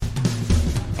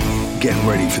Get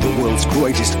ready for the world's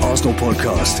greatest Arsenal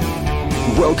podcast.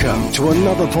 Welcome to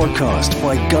another podcast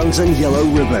by Guns and Yellow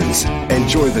Ribbons.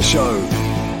 Enjoy the show.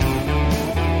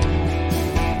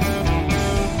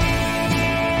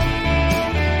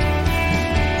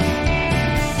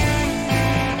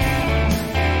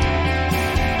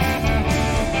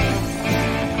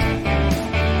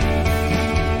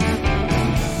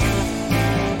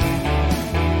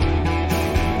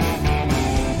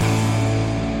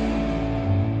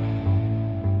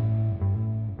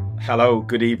 Hello,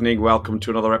 good evening. Welcome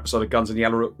to another episode of Guns and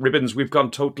Yellow Ribbons. We've gone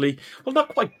totally, well, not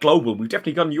quite global. We've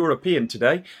definitely gone European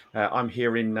today. I'm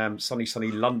here in sunny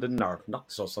London, or not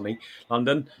so sunny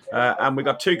London. And we've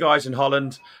got two guys in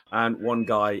Holland and one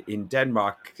guy in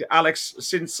Denmark. Alex,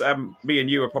 since me and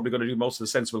you are probably going to do most of the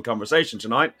sensible conversation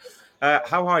tonight,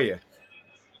 how are you?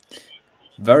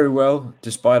 Very well,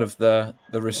 despite of the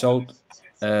result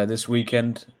this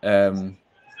weekend.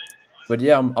 But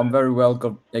yeah, I'm very well.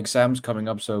 Got exams coming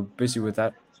up, so busy with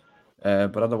that.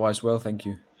 But otherwise, well, thank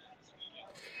you.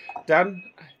 Dan,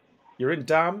 you're in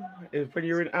Dam. When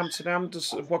you're in Amsterdam,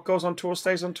 does what goes on tour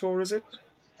stays on tour, is it?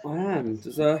 I am.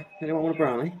 Does anyone want a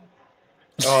brownie?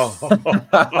 Oh.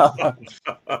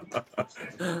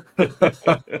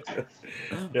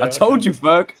 I told you,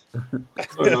 Ferg.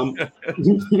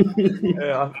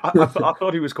 Yeah, I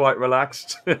thought he was quite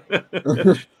relaxed.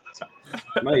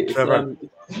 Mate,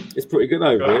 it's pretty good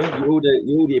over here. You order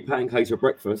your pancakes for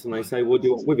breakfast, and they say, "What do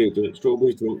you want with it? Do you want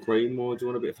strawberries? Do you want cream? Or do you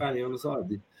want a bit of fanny on the side?"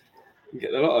 You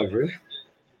get a lot over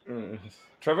here.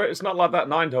 Trevor, it's not like that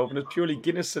in Eindhoven. It's purely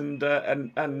Guinness and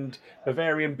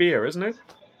Bavarian beer, isn't it?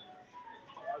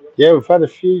 Yeah, we've had a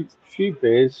few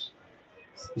beers.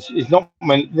 It's not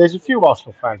many. There's a few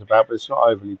Arsenal fans about, but it's not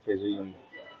overly busy. And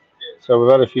so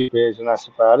we've had a few beers, and that's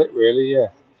about it, really. Yeah.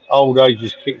 Old age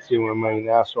has kicked in with me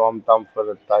now, so I'm done for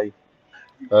the day.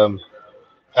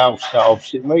 Al sat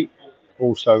opposite me,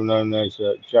 also known as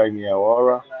Jamie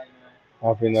O'Hara,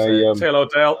 having a. Hello,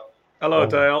 Dale. Hello,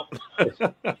 Dale.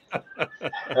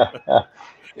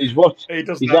 He's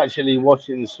actually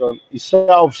watching this on. He sat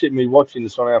opposite me watching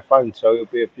this on our phone, so it'll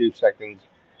be a few seconds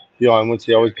behind. Once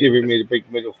he was giving me the big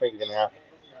middle finger now,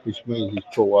 which means he's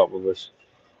caught up with us.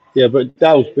 Yeah, but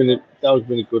Dale's been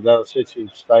a good lad. I said to him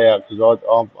to stay out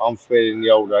because I'm feeling the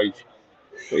old age.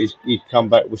 But he'd come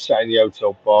back. We're sat in the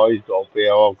hotel bar. He's got a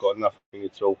beer. I've got nothing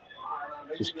at all.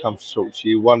 Just come to talk to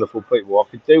you. Wonderful people. I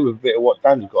could do with a bit of what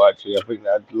Dan's got, actually. I think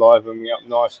that'd liven me up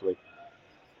nicely.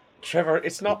 Trevor,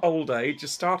 it's not old age.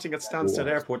 It's starting at Stansted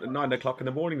Airport at 9 o'clock in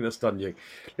the morning that's done you.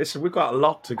 Listen, we've got a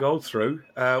lot to go through.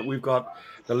 We've got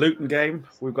the Luton game.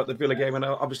 We've got the Villa game. And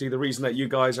obviously the reason that you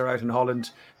guys are out in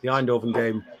Holland, the Eindhoven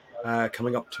game,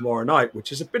 coming up tomorrow night,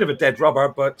 which is a bit of a dead rubber,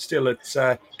 but still it's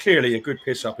clearly a good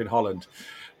piss up in Holland.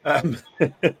 This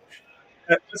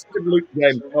is a good Luton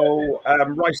game. So,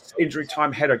 Rice's injury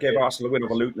time header gave Arsenal a win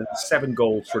over Luton, a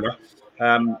 7-goal thriller.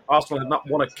 Arsenal had not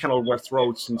won at Kenilworth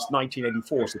Road since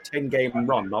 1984, so 10-game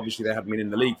run. Obviously, they hadn't been in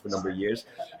the league for a number of years.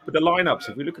 But the lineups,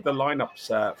 if we look at the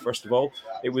lineups, first of all,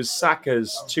 it was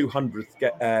Saka's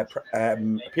 200th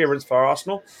appearance for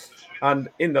Arsenal. And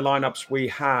in the lineups, we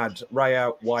had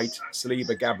Raya, White,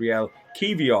 Saliba, Gabriel,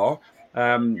 Kivior,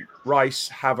 Rice,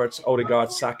 Havertz,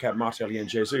 Odegaard, Saka, Martinelli, and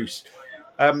Jesus.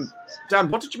 Dan,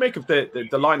 what did you make of the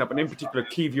lineup, and in particular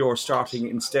Kivior starting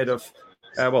instead of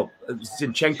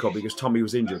Zinchenko because Tommy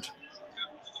was injured?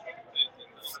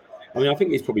 I mean, I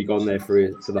think he's probably gone there for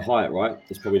the height, right?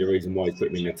 That's probably the reason why he put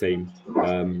him in the team.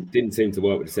 Didn't seem to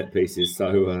work with the set pieces,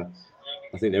 so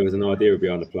I think there was an idea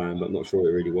behind the plan, but I'm not sure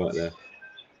it really worked there.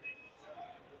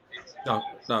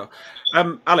 No.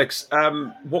 Alex,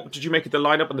 what did you make of the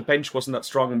lineup? On the bench wasn't that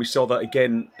strong, and we saw that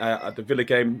again at the Villa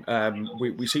game.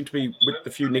 We seem to be, with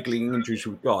the few niggling injuries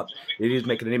we've got, it is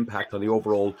making an impact on the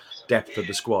overall depth of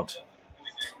the squad.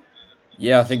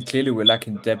 Yeah, I think clearly we're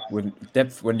lacking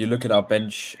depth. When you look at our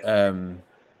bench,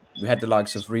 we had the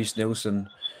likes of Reece Nielsen,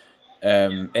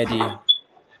 Eddie,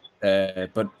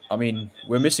 but I mean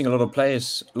we're missing a lot of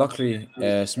players. Luckily,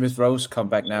 Smith Rowe's come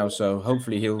back now, so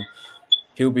hopefully he'll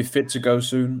be fit to go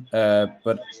soon.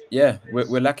 But yeah,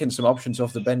 we're lacking some options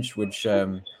off the bench, which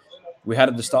we had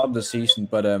at the start of the season,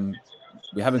 but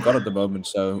we haven't got at the moment.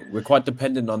 So we're quite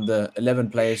dependent on the 11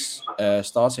 players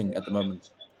starting at the moment.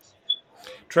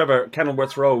 Trevor,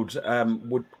 Kenilworth Road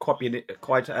would be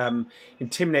quite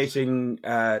intimidating,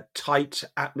 tight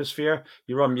atmosphere.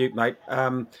 You're on mute, mate.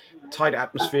 Tight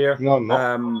atmosphere. No,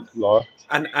 not.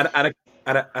 And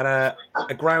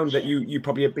a ground that you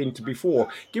probably have been to before.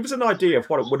 Give us an idea of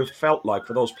what it would have felt like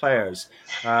for those players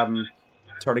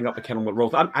turning up the Kenilworth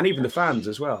Road, and even the fans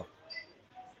as well.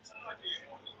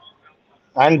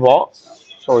 And what?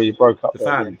 Sorry, you broke up. The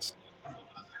fans.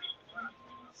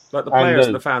 Like the players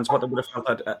and the fans, what they would have felt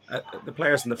at the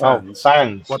players and the fans.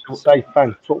 Fans. Say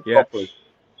fans. Talk properly.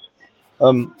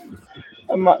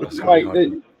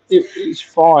 Mate, it's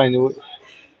fine.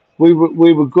 We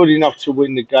were good enough to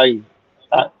win the game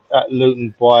at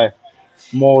Luton by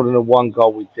more than a 1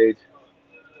 goal we did.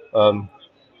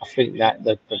 I think that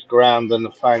the ground and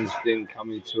the fans didn't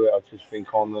come into it. I just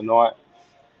think on the night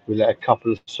we let a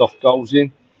couple of soft goals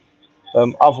in.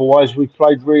 Otherwise, we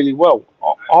played really well.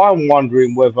 I'm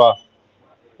wondering whether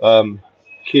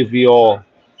Kivior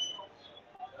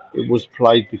it was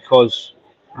played because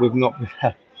we've not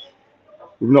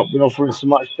been offering so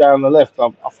much down the left.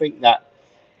 I think that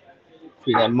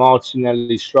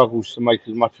Martinelli struggles to make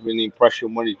as much of an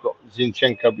impression when he's got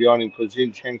Zinchenko behind him because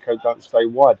Zinchenko don't stay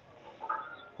wide.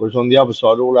 Whereas on the other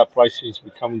side, all that play seems to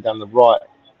be coming down the right.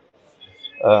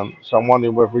 So I'm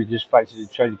wondering whether he just fancied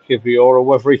to change Kivior or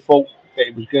whether he thought that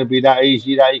it was going to be that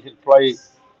easy that he could play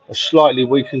a slightly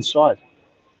weakened side.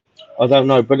 I don't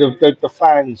know, but the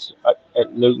fans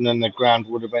at Luton and the ground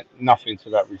would have meant nothing to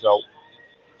that result.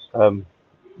 We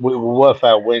were worth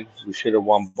our win. We should have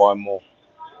won by more.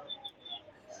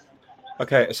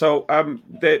 Okay, so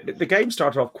the game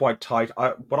started off quite tight.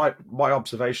 My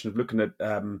observation of looking at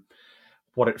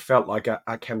what it felt like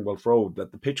at Kenilworth Road,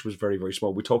 that the pitch was very, very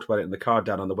small. We talked about it in the car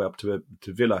down on the way up to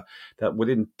Villa, that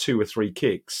within 2 or 3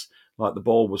 kicks, like the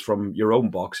ball was from your own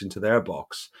box into their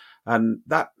box, and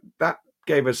that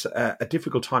gave us a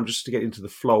difficult time just to get into the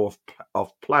flow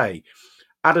of play.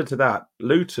 Added to that,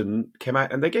 Luton came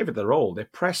out and they gave it their all. They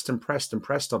pressed and pressed and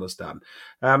pressed on us, Dan.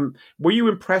 Were you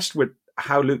impressed with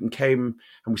how Luton came,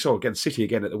 and we saw against City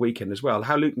again at the weekend as well,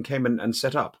 how Luton came and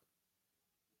set up?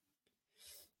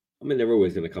 I mean, they're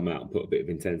always going to come out and put a bit of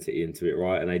intensity into it,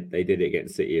 right? And they did it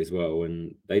against City as well.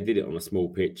 And they did it on a small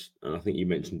pitch. And I think you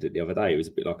mentioned it the other day. It was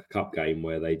a bit like a cup game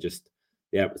where they just,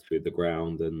 the atmosphere of the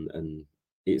ground and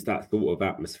it's that sort of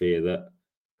atmosphere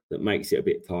that makes it a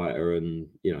bit tighter. And,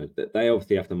 you know, they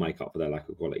obviously have to make up for their lack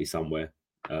of quality somewhere.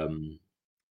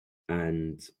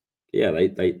 And yeah,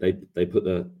 they put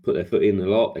their foot in a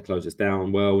lot. They closed us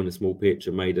down well in a small pitch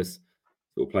and made us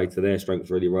sort of play to their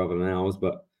strengths really rather than ours.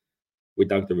 But we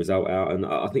dug the result out, and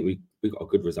I think we got a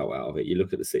good result out of it. You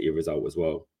look at the City result as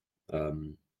well.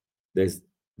 There's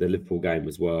the Liverpool game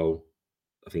as well.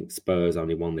 I think Spurs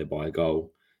only won there by a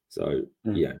goal. So,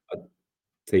 yeah,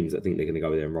 teams that think they're going to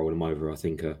go there and roll them over, I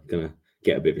think, are going to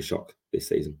get a bit of a shock this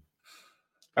season.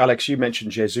 Alex, you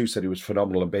mentioned Jesus, that he was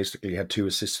phenomenal and basically had 2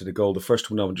 assists to the goal. The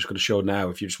first one I'm just going to show now,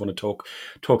 if you just want to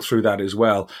talk through that as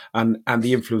well, and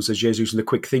the influence of Jesus and the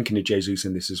quick thinking of Jesus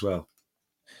in this as well.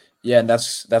 Yeah, and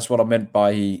that's what I meant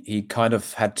by he kind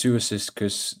of had 2 assists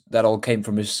because that all came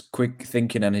from his quick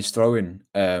thinking and his throwing.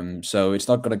 So it's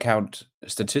not going to count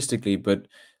statistically, but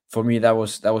for me that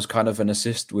was kind of an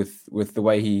assist with the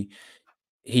way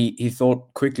he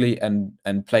thought quickly and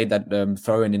played that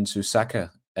throw-in into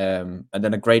Saka, and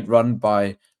then a great run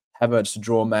by Havertz to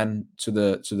draw a man to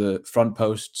the front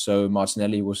post, so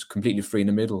Martinelli was completely free in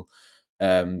the middle.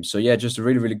 So yeah, just a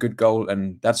really, really good goal,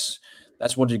 and that's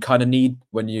what you kind of need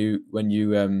when you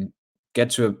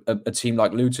get to a team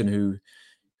like Luton who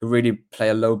really play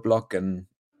a low block, and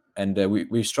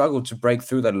we struggle to break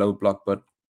through that low block. But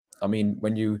I mean,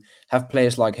 when you have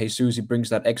players like Jesus, he brings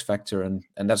that X factor, and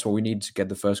that's what we need to get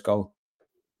the first goal.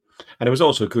 And it was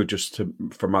also good just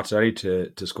for Martinelli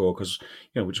to score because,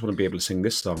 you know, we just want to be able to sing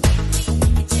this song.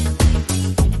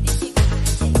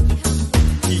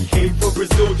 He came from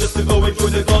Brazil just to go and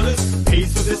join the Gunners.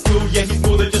 Jesus is still, yeah, he's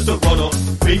more than just a runner.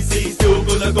 Basically, he's still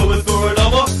gonna go and score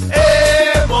another.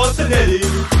 Hey, Martinelli.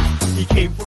 He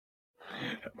came from...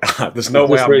 There's no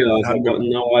way I've got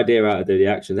no idea how to do the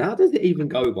actions. How does it even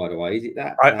go, by the way? Is it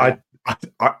that?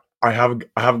 I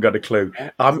haven't got a clue.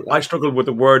 I struggled with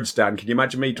the words, Dan. Can you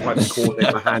imagine me trying to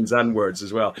coordinate my hands and words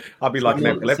as well? I'll be like an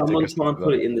epileptic. Someone try and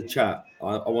put it in the chat.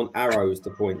 I want arrows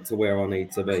to point to where I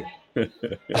need to be.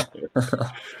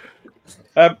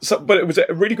 But it was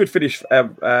a really good finish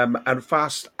and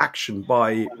fast action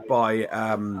by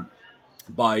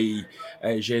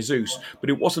Jesus, but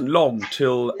it wasn't long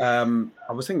till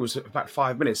I was thinking it was about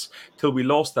 5 minutes till we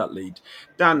lost that lead.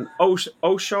 Dan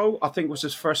Osho, I think, was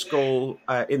his first goal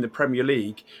in the Premier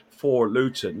League for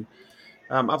Luton.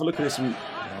 Have a look at this and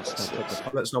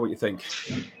let us know what you think.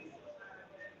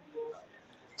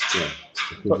 Yeah,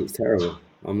 I think it's terrible.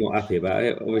 I'm not happy about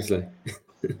it, obviously.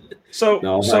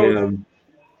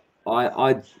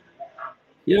 I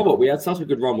you know what? We had such a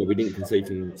good run where we didn't concede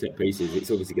from set pieces. It's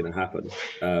obviously going to happen.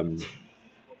 I'm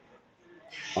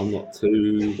not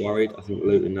too worried. I think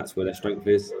Luton, that's where their strength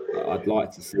is. I'd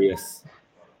like to see us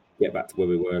get back to where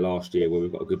we were last year, where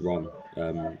we've got a good run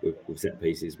with set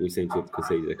pieces. We seem to have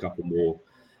conceded a couple more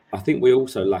I think we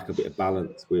also lack a bit of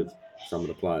balance with some of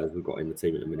the players we've got in the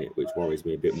team at the minute, which worries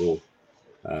me a bit more.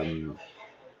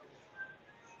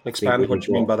 Expand what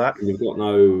you mean by that. When you've got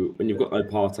no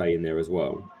Partey in there as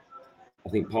well. I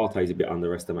think Partey's a bit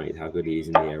underestimated how good he is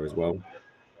in the air as well.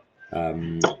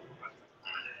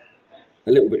 A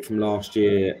little bit from last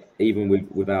year, even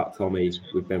without Tommy,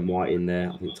 with Ben White in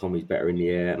there, I think Tommy's better in the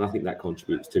air, and I think that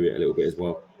contributes to it a little bit as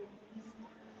well.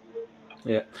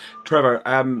 Yeah, Trevor.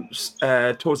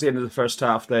 Towards the end of the first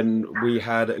half, then we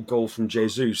had a goal from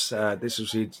Jesus. This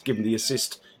was given the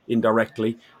assist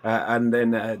indirectly, and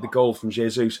then the goal from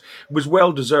Jesus was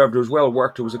well deserved. It was well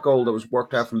worked. It was a goal that was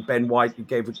worked out from Ben White, who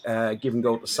gave it given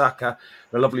goal to Saka.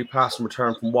 A lovely pass and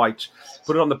return from White,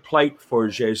 put it on the plate for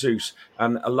Jesus,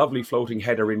 and a lovely floating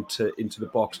header into the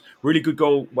box. Really good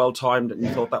goal, well timed, and you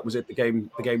thought that was it. The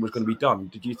game was going to be done.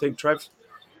 Did you think, Trev?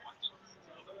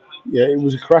 Yeah, it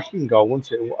was a cracking goal,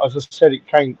 wasn't it? As I said, it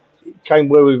came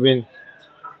where we've been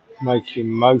making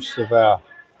most of our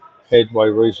headway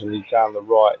recently down the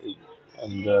right,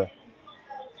 and I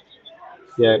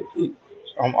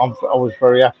was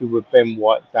very happy with Ben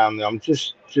White down there. I'm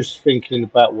just thinking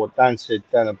about what Dan said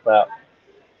then about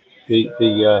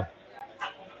the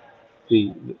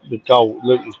goal,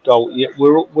 Luton's goal. Yeah,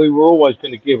 we were always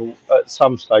going to give at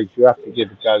some stage. You have to give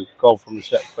a goal from the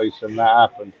set piece, and that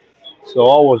happened. So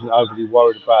I wasn't overly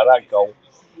worried about that goal.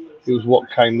 It was what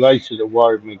came later that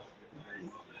worried me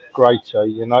greater,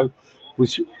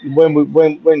 Which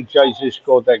when Jesus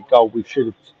scored that goal, we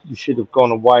should have gone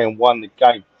away and won the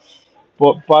game.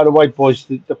 But by the way, boys,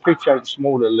 the pitch ain't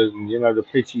small at Luton. The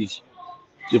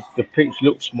pitch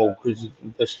looks small because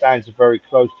the stands are very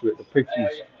close to it. The pitch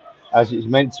is as it's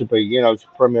meant to be, to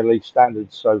Premier League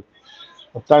standards. So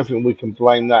I don't think we can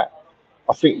blame that.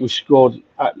 I think we scored.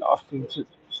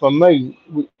 For me,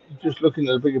 just looking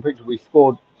at the bigger picture, we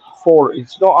scored 4.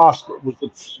 It's not us that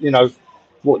was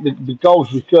what the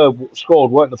goals we scored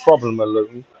weren't the problem at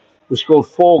Luton. We scored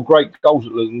 4 great goals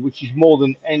at Luton, which is more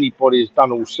than anybody has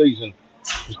done all season.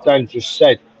 As Dan just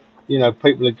said,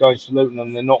 people are going to Luton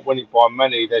and they're not winning by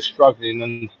many. They're struggling,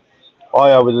 and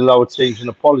I owe the lower teams an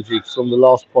apology because on the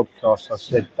last podcast I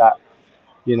said that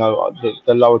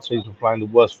the lower teams were playing the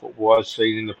worst football I've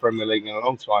seen in the Premier League in a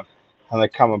long time, and they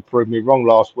come and proved me wrong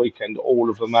last weekend. All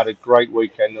of them had a great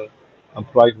weekend and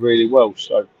played really well,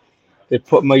 so they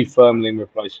put me firmly in my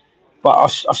place. But I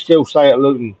still say at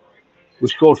Luton, we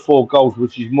scored 4 goals,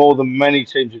 which is more than many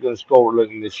teams are going to score at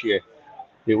Luton this year.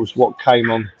 It was what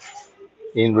came on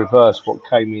in reverse, what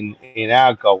came in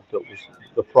our goal that was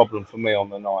the problem for me on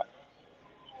the night.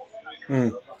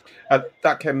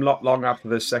 That came not long after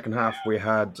the second half. We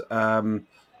had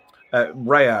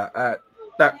Raya.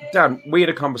 Dan, we had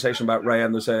a conversation about Raya,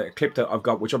 and there's a clip that I've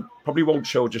got, which I probably won't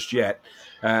show just yet,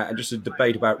 and just a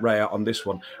debate about Raya on this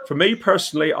one. For me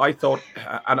personally, I thought,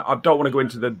 and I don't want to go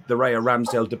into the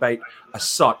Raya-Ramsdale debate as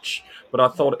such, but I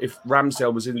thought if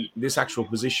Ramsdale was in this actual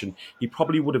position, he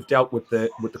probably would have dealt with the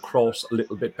cross a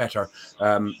little bit better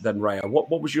than Raya.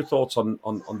 What was your thoughts on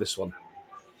this one?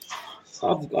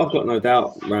 I've got no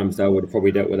doubt Ramsdale would have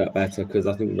probably dealt with that better, because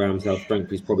I think Ramsdale's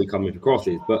strength is probably coming for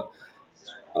crosses. But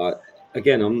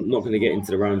again, I'm not going to get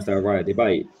into the Ramsdale-Raya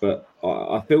debate, but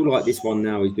I feel like this one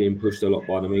now is being pushed a lot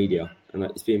by the media, and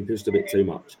it's being pushed a bit too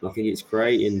much. And I think it's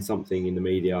creating something in the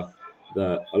media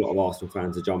that a lot of Arsenal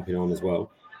fans are jumping on as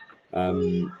well. I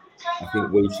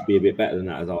think we should be a bit better than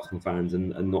that as Arsenal fans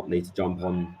and not need to jump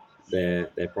on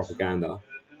their propaganda.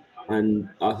 And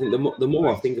I think the more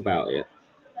I think about it,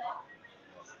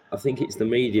 I think it's the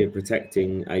media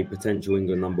protecting a potential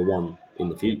England number 1 in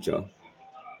the future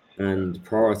and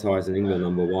prioritising England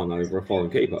number 1 over a foreign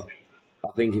keeper.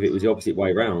 I think if it was the opposite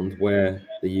way round, where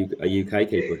a UK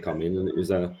keeper would come in and it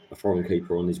was a foreign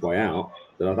keeper on his way out,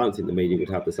 then I don't think the media would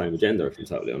have the same agenda, if I'm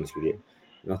totally honest with you.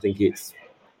 And I think it's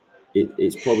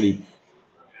probably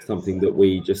something that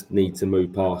we just need to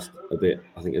move past a bit,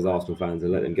 I think, as Arsenal fans,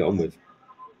 and let them get on with.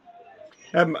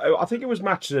 I think it was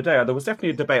Match of the Day. There was definitely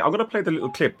a debate. I'm going to play the little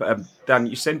clip, Dan,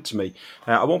 you sent to me.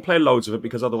 I won't play loads of it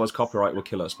because otherwise copyright will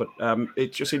kill us. But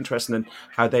it's just interesting in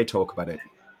how they talk about it.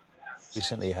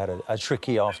 Recently had a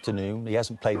tricky afternoon. He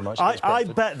hasn't played much. I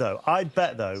bet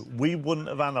though, we wouldn't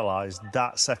have analysed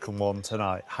that second one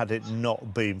tonight had it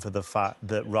not been for the fact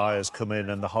that Raya's come in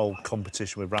and the whole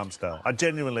competition with Ramsdale.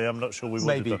 I'm not sure we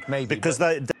would have done. Maybe because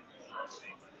I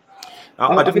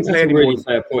think that's a really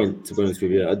fair point, to be honest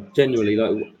with you. Genuinely,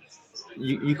 like,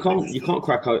 you can't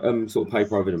crack sort of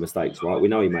paper over the mistakes, right? We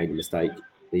know he made a mistake.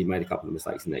 He made a couple of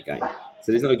mistakes in that game,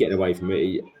 so there's no getting away from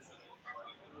it.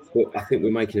 But I think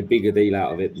we're making a bigger deal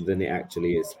out of it than it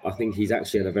actually is. I think he's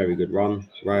actually had a very good run,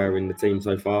 Raya, in the team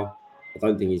so far. I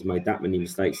don't think he's made that many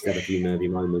mistakes. He's had a few nervy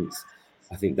moments.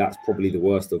 I think that's probably the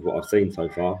worst of what I've seen so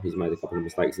far. He's made a couple of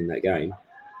mistakes in that game,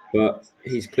 but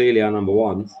he's clearly our number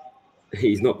one.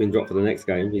 He's not been dropped for the next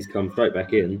game. He's come straight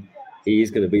back in. He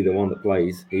is going to be the one that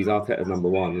plays. He's Arteta's number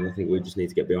one, and I think we just need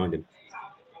to get behind him.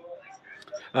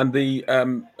 And the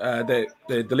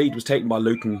lead was taken by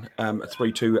Luton at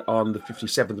 3-2 on the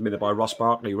 57th minute by Ross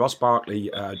Barkley. Ross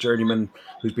Barkley, journeyman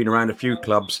who's been around a few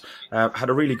clubs, had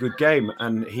a really good game,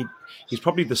 and he's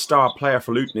probably the star player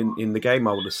for Luton in the game,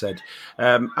 I would have said.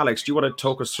 Alex, do you want to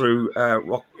talk us through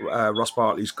Ross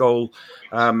Barkley's goal?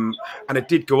 And it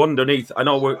did go underneath. I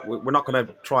know we're not going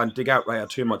to try and dig out Raya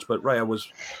too much, but Raya was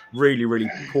really,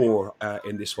 really poor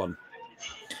in this one.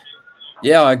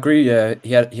 Yeah, I agree.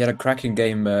 He had a cracking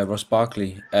game, Ross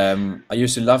Barkley. I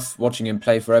used to love watching him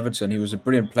play for Everton. He was a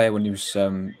brilliant player when he was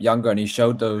younger, and he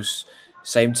showed those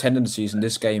same tendencies in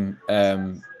this game.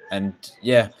 And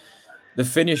yeah, the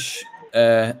finish,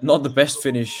 not the best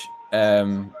finish,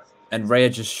 and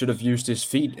Raya just should have used his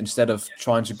feet instead of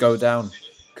trying to go down,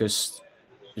 because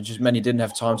it just meant he didn't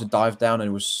have time to dive down, and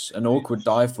it was an awkward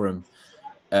dive for him.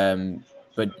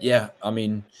 But yeah, I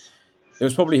mean, it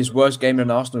was probably his worst game in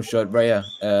an Arsenal shirt, Raya.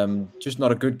 Just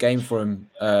not a good game for him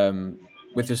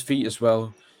with his feet as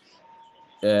well.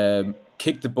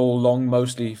 Kicked the ball long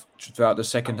mostly throughout the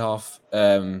second half.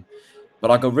 But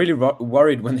I got really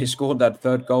worried when they scored that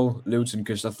third goal, Luton,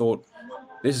 because I thought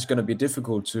this is going to be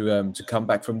difficult to come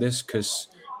back from this, because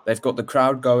they've got the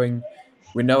crowd going.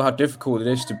 We know how difficult it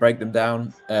is to break them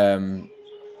down.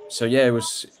 So yeah,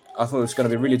 I thought it was going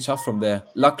to be really tough from there.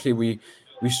 Luckily, we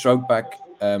stroked back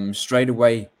straight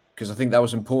away, because I think that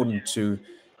was important to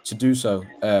do so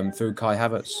through Kai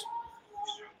Havertz.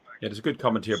 Yeah, there's a good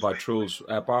comment here by Truls.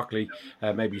 Barkley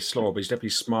may be slower, but he's definitely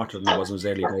smarter than he was in his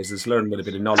early days. He's learned with a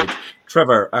bit of knowledge.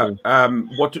 Trevor,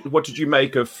 what did you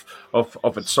make of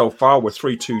it so far? We're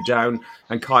 3-2 down,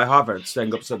 and Kai Havertz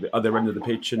staying up at the other end of the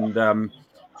pitch, and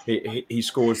he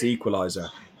scores the equaliser.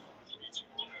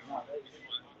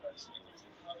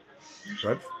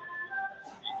 Trev?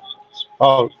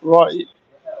 Oh, right.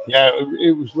 Yeah,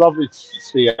 it was lovely to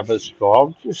see Havertz score.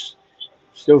 I'm just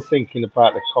still thinking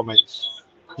about the comments,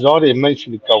 because I didn't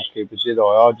mention the goalkeeper, did I?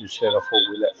 I just said I thought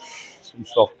we let some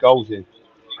soft goals in,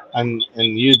 and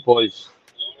you boys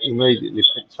immediately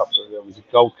picked up that there was a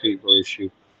goalkeeper issue,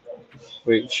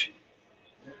 which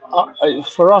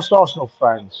for us Arsenal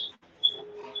fans,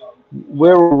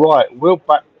 we're all right. We'll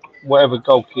back whatever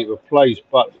goalkeeper plays,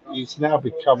 but it's now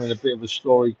becoming a bit of a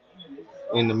story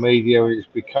in the media. It's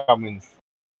becoming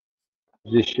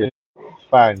position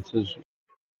fans as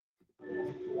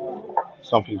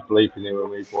something's bleeping here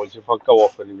with me, boys. If I go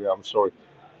off anyway, I'm sorry.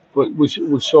 But we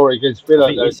saw it against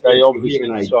Villa. They obviously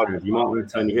decided. You might want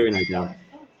to turn your hearing aid down.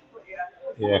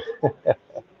 Yeah.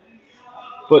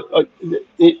 But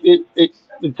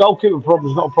the goalkeeper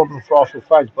problem is not a problem for Arsenal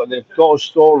fans, but they've got a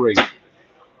story.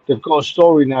 They've got a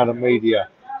story now, the media,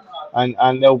 and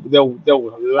they'll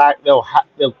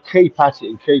keep at it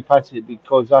and keep at it,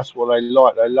 because that's what they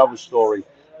like. They love a story,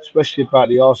 especially about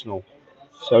the Arsenal.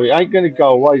 So it ain't going to go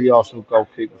away, the Arsenal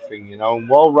goalkeeper thing, you know. And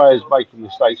while Raya's making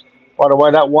mistakes, by the way,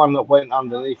 that one that went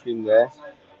underneath him there,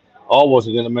 I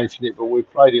wasn't going to mention it, but we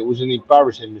played it. It was an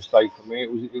embarrassing mistake for me.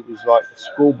 It was like a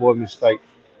schoolboy mistake,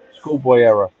 schoolboy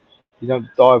error. You don't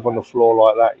dive on the floor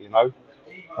like that, you know,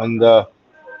 and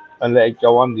let it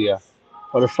go under you.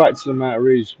 But the fact of the matter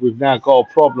is, we've now got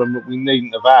a problem that we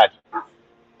needn't have had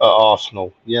at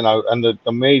Arsenal, you know, and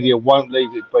the media won't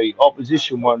leave it be.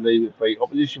 Opposition won't leave it be.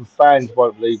 Opposition fans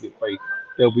won't leave it be.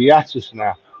 They'll be at us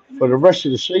now for the rest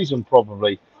of the season,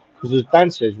 probably, because as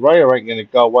Dan says, Raya ain't going to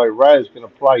go away. Raya's going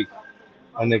to play,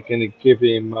 and they're going to give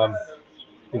him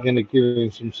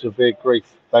some severe grief.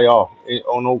 They are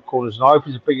on all corners, and I hope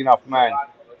he's a big enough man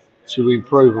to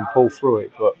improve and pull through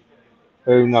it. But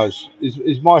who knows?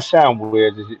 Is my sound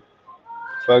weird? Is it?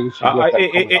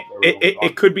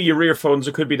 It could be your earphones.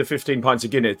 It could be the 15 pints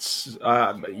of Guinness.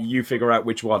 You figure out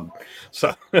which one.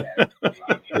 So,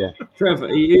 yeah. Trevor,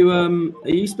 are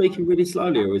you speaking really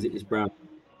slowly, or is it just brown?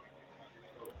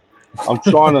 I'm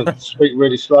trying to speak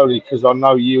really slowly because I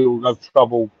know you'll have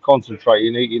trouble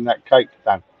concentrating eating that cake,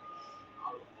 Dan.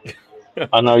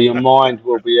 I know your mind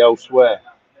will be elsewhere,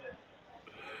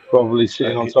 probably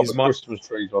sitting on top of Christmas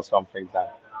trees or something, Dan.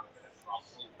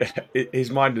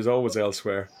 His mind is always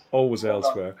elsewhere. Always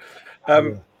elsewhere.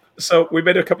 So we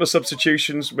made a couple of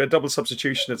substitutions. We had a double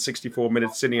substitution at 64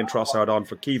 minutes. Cini and Trossard on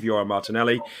for Kivior and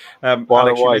Martinelli.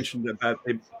 Alex, you mentioned about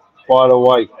him. By the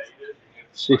way,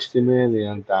 60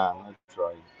 million down. That's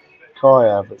right. Kai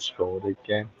Havertz scored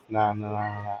again.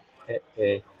 No.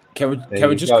 Can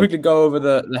we just quickly go over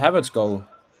the Havertz goal?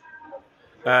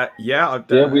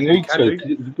 Yeah, we need to.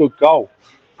 It was a good goal.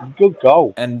 Good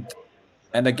goal. And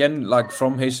again, like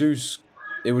from Jesus,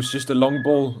 it was just a long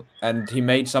ball, and he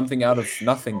made something out of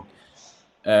nothing.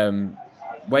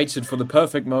 Waited for the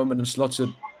perfect moment and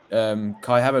slotted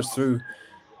Kai Havertz through,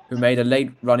 who made a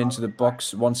late run into the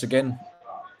box once again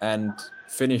and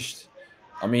finished.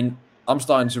 I mean, I'm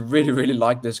starting to really, really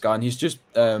like this guy, and he's just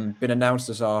been announced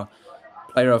as our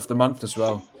player of the month as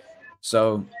well.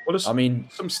 So, I mean,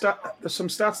 there's some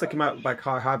stats that come out by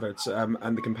Kai Havertz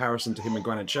and the comparison to him and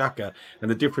Granit Xhaka,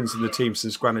 and the difference in the team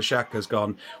since Granit Xhaka has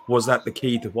gone. Was that the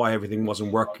key to why everything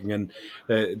wasn't working? And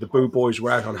the Boo Boys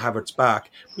were out on Havertz's back.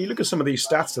 When you look at some of these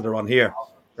stats that are on here,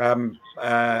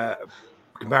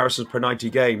 comparisons per 90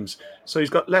 games. So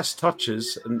he's got less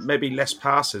touches and maybe less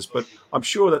passes, but I'm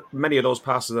sure that many of those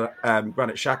passes that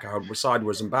Granit Xhaka had were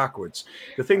sideways and backwards.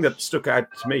 The thing that stuck out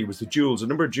to me was the duels, the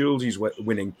number of duels he's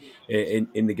winning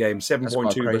in the game,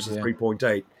 7.2 versus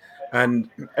 3.8. And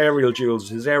aerial duels,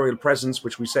 his aerial presence,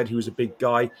 which we said he was a big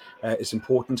guy, is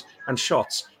important. And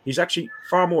shots, he's actually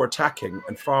far more attacking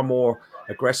and far more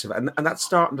aggressive. And that's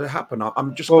starting to happen.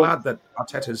 I'm just glad that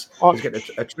Arteta's getting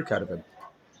a trick out of him.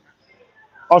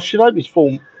 I should hope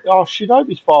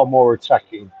he's far more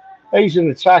attacking. He's an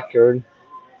attacker,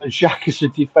 and Xhaka's a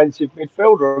defensive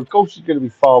midfielder. Of course, he's going to be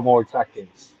far more attacking.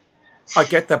 I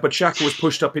get that, but Xhaka was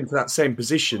pushed up into that same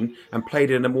position and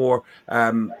played in a more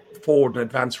forward and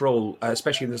advanced role,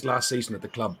 especially in this last season at the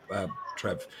club,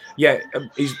 Trev. Yeah,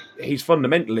 he's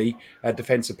fundamentally a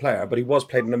defensive player, but he was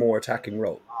played in a more attacking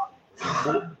role.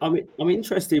 I'm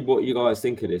interested what you guys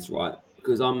think of this, right?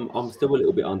 Because I'm still a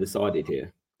little bit undecided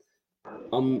here.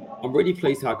 I'm really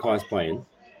pleased how Kai's playing.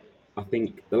 I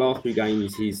think the last few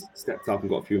games he's stepped up and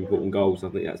got a few important goals. I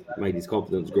think that's made his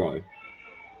confidence grow.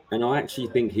 And I actually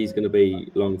think he's going to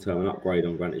be long-term an upgrade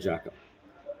on Granit Xhaka.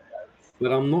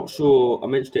 But I'm not sure, I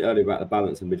mentioned it earlier about the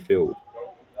balance in midfield.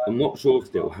 I'm not sure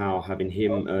still how having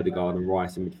him, Ødegaard and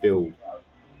Rice in midfield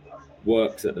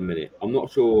works at the minute. I'm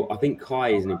not sure. I think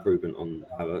Kai is an improvement on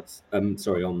Havertz. On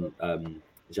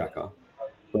Xhaka.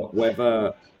 But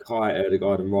whether Kai,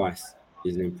 Ødegaard and Rice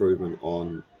is an improvement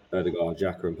on Ødegaard,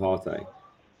 Xhaka and Partey,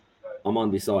 I'm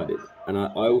undecided. And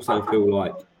I also feel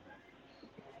like,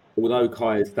 although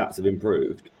Kai's stats have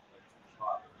improved,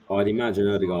 I'd imagine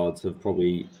Ødegaard's have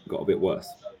probably got a bit worse.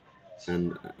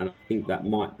 And I think that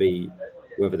might be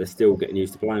whether they're still getting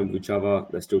used to playing with each other,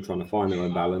 they're still trying to find their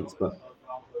own balance. But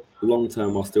long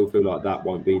term, I still feel like that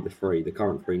won't be the three. The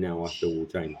current three now, I feel will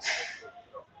change.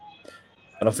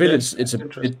 And I feel it's a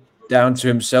bit down to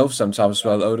himself sometimes as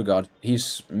well, Ødegaard.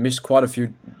 He's missed quite a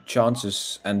few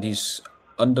chances and he's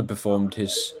underperformed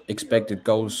his expected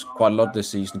goals quite a lot this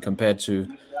season compared to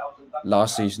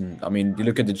last season. I mean, you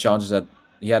look at the chances that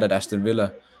he had at Aston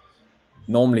Villa.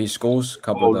 Normally he scores a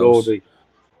couple of those.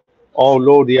 Oh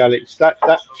lordy, Alex, that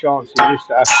chance he missed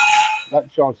that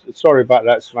chance. Sorry about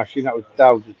that smashing. That was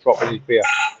Dale just dropping his beer.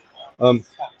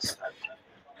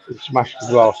 He smashed the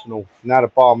glass and all. Now the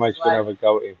barmaid's gonna have a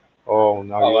go at him. Oh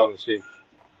no, you haven't seen.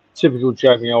 Typical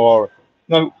Jamie O'Hara.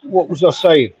 No, what was I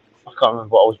saying? I can't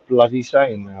remember what I was bloody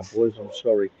saying now, boys. I'm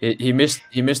sorry. He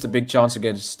missed a big chance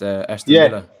against Aston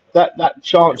Villa. That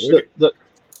chance that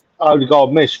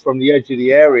Ødegaard missed from the edge of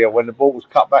the area when the ball was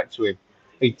cut back to him.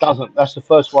 He doesn't. That's the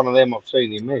first one of them I've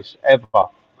seen him miss ever.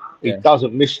 He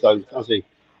doesn't miss those, does he?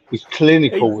 He's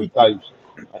clinical with those.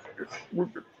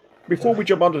 Before we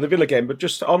jump onto the Villa game, but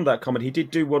just on that comment, he did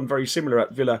do one very similar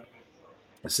at Villa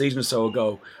a season or so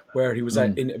ago, where he was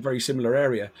in a very similar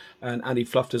area, and he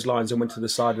fluffed his lines and went to the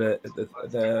side of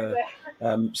the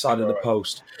side of the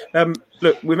post.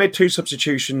 Look, we made two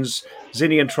substitutions: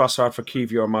 Zinni and Trossard for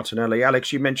Kiwior and Martinelli.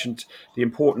 Alex, you mentioned the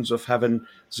importance of having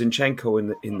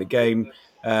Zinchenko in the game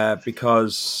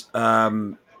because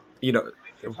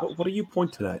what are you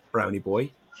pointing at, Brownie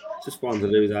boy? Just wondered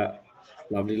who that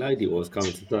lovely lady was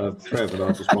coming to serve Trev, and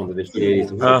I just wondered if she needed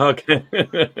some help. Okay.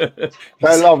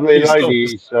 That lovely lady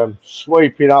is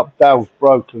sweeping up Dale's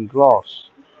broken glass.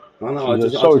 I know.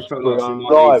 I'm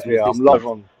live here. I'm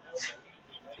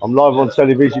live on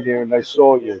television here, and they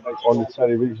saw you on the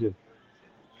television.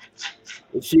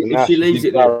 If she leaves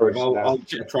it there, I'll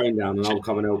get a train down and I'll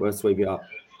come and help her sweep it up.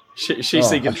 She's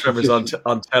thinking Trevor's on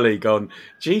telly going,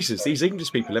 Jesus, these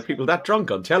English people are people that drunk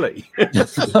on telly.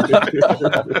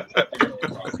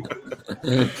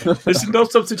 Listen, no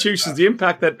substitutions. The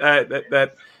impact that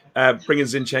bringing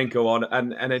Zinchenko on,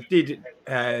 and it did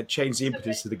change the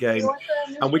impetus of the game.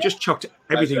 And we just chucked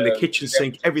everything, the kitchen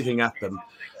sink, everything at them.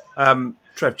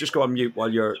 Trev, just go on mute while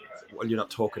you're not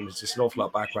talking. There's just an awful lot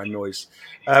of background noise.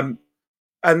 And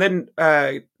then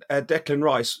Declan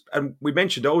Rice, and we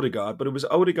mentioned Odegaard, but it was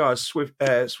Odegaard's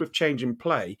swift change in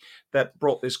play that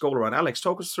brought this goal around. Alex,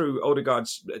 talk us through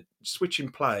Odegaard's switch in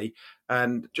play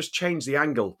and just change the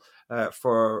angle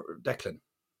for Declan.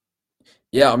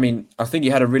 Yeah, I mean, I think he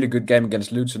had a really good game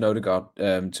against Luton, Odegaard,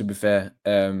 to be fair.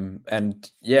 And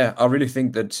yeah, I really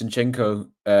think that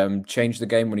Zinchenko changed the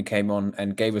game when he came on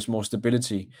and gave us more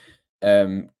stability.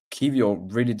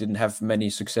 Kiwior really didn't have many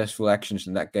successful actions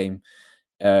in that game.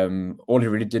 All he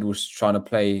really did was trying to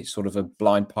play sort of a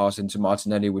blind pass into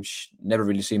Martinelli, which never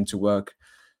really seemed to work.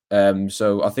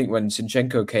 So I think when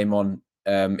Zinchenko came on,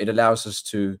 it allows us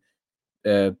to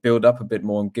build up a bit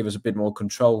more and give us a bit more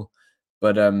control.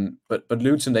 But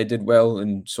Luton, they did well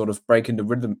in sort of breaking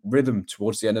the rhythm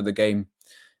towards the end of the game.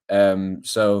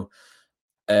 So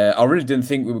I really didn't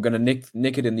think we were going to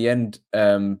nick it in the end.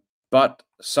 But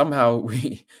somehow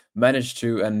we managed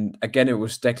to, and again it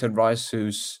was Declan Rice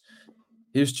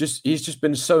he's just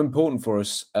been so important for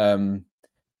us. I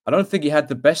don't think he had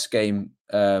the best game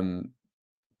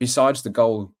besides the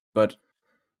goal, but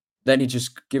then he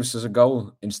just gives us a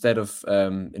goal instead of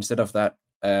that.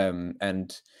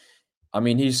 And I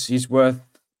mean he's worth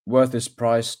his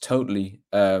price totally.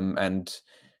 And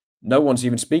no one's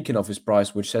even speaking of his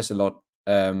price, which says a lot.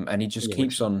 And he just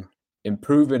keeps on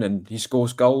improving, and he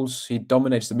scores goals. He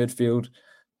dominates the midfield.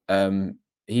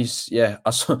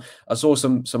 I saw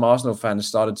some Arsenal fans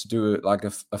started to do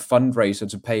a fundraiser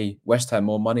to pay West Ham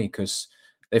more money because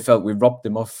they felt we robbed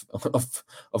them of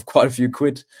quite a few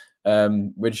quid,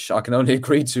 which I can only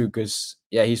agree to because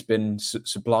he's been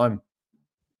sublime.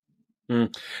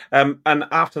 And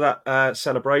after that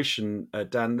celebration,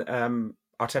 Dan,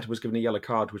 Arteta was given a yellow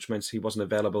card, which means he wasn't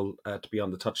available to be on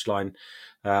the touchline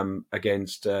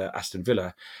against Aston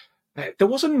Villa. There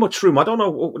wasn't much room. I don't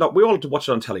know. We all had to watch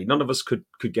it on telly. None of us could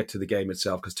get to the game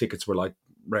itself because tickets were like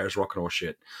rare as rock and roll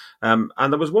shit. And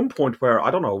there was one point where, I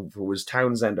don't know if it was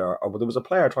Townsend or there was a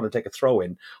player trying to take a throw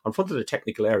in front of the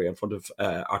technical area in front of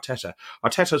Arteta.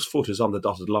 Arteta's foot is on the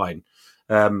dotted line.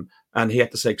 And he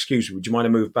had to say, excuse me, would you mind to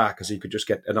move back? Because he could just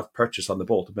get enough purchase on the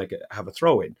ball to have a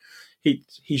throw in.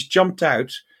 He's jumped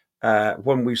out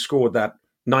when we scored that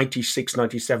 96th,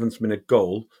 97th minute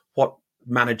goal. What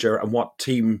manager and what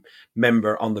team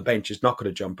member on the bench is not going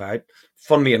to jump out?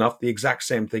 Funnily enough, the exact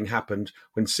same thing happened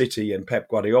when City and Pep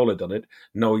Guardiola done it.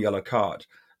 No yellow card.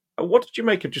 What did you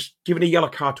make of just giving a yellow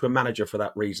card to a manager for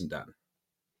that reason, Dan?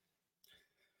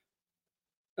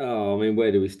 Oh, I mean,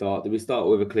 where do we start? Do we start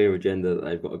with a clear agenda that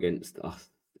they've got against us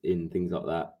in things like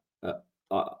that?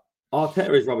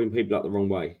 Arteta is rubbing people up the wrong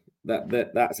way.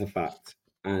 That's a fact.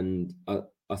 And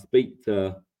I speak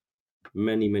to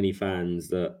many fans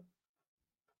that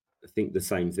think the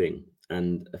same thing.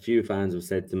 And a few fans have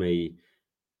said to me,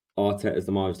 Arteta is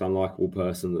the most unlikable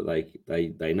person that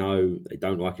they know. They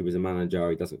don't like him as a manager.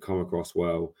 He doesn't come across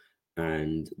well.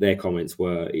 And their comments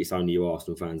were, it's only you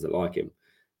Arsenal fans that like him.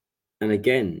 And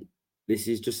again, this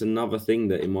is just another thing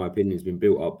that, in my opinion, has been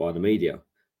built up by the media.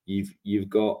 You've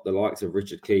got the likes of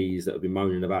Richard Keys that have been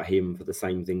moaning about him for the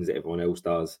same things that everyone else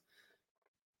does.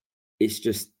 It's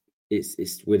just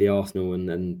it's with the Arsenal,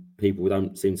 and people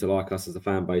don't seem to like us as a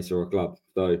fan base or a club.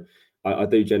 So I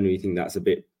do genuinely think that's a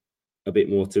bit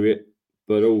more to it.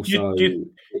 But also, do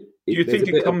you think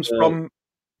it comes from?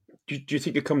 Do you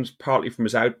think it comes partly from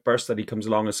his outburst that he comes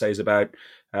along and says about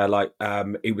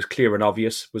it was clear and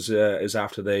obvious is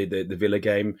after the Villa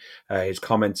game, his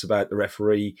comments about the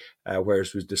referee, whereas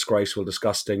it was disgraceful,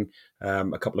 disgusting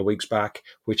a couple of weeks back,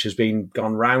 which has been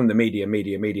gone round the media,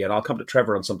 and I'll come to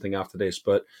Trevor on something after this.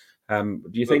 But do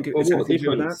you think it's anything to do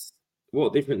with that?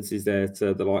 What difference is there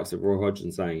to the likes of Roy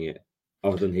Hodgson saying it,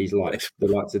 other than he's liked, the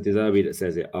likes of De Zerbi that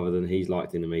says it, other than he's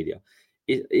liked in the media?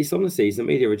 It's honestly, it's a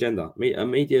media agenda.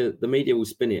 The media will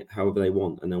spin it however they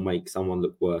want, and they'll make someone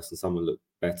look worse and someone look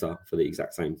better for the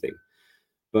exact same thing.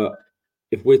 But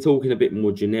if we're talking a bit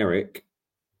more generic,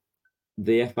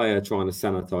 the FA are trying to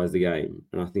sanitize the game,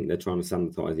 and I think they're trying to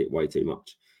sanitize it way too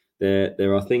much.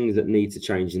 There are things that need to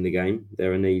change in the game.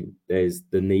 There's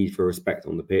the need for respect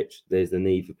on the pitch. There's the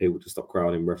need for people to stop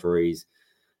crowding referees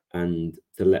and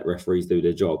to let referees do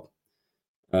their job.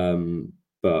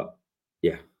 But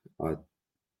yeah, I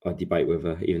debate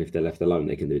whether, even if they're left alone,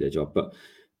 they can do their job. But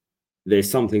there's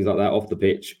some things like that off the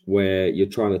pitch where you're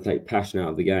trying to take passion out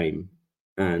of the game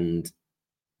and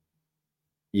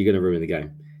you're going to ruin the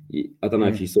game. I don't know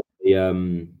if you saw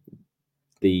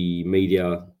the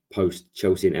media post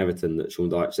Chelsea and Everton that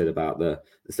Sean Dyche said about the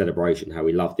celebration, how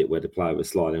he loved it, where the player was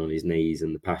sliding on his knees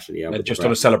and the passion he had. Just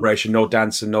on a celebration, no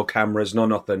dancing, no cameras, no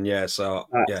nothing. Yeah, so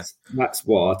that's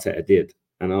what Arteta did.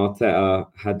 And Arteta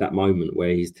had that moment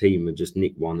where his team had just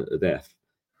nicked one at the death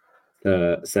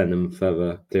send them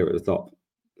further clear at the top.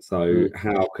 So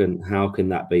how can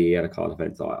that be a yellow card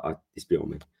offence? It's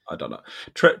beyond me. I don't know.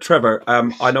 Trevor,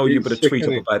 I know you put a tweet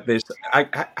up about this.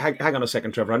 Hang on a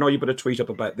second, Trevor. I know you put a tweet up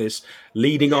about this,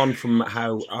 leading on from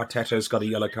how Arteta's got a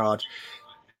yellow card.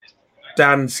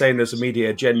 Dan saying there's a media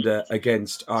agenda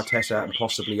against Arteta and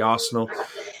possibly Arsenal.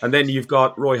 And then you've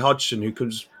got Roy Hodgson, who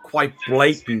comes quite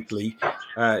blatantly,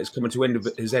 is coming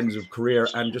to his end of career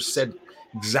and just said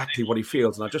exactly what he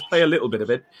feels. And I'll just play a little bit of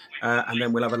it, and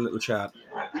then we'll have a little chat.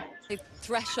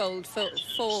 Threshold for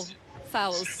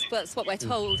fouls, that's what we're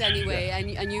told anyway,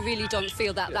 and you really don't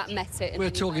feel that met it. We're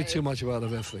talking too much about the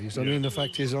referees. I mean, the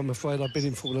fact is, I'm afraid I've been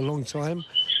in football a long time,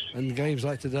 and games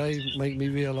like today make me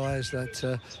realise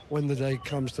that when the day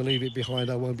comes to leave it behind,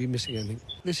 I won't be missing anything.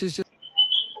 This is just...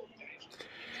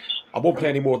 I won't play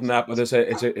any more than that, but it's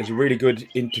a really good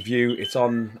interview. It's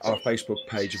on our Facebook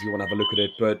page if you want to have a look at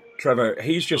it. But Trevor,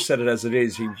 he's just said it as it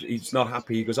is. He's not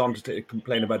happy. He goes on to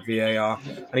complain about VAR,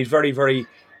 and he's very, very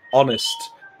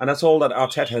honest. And that's all that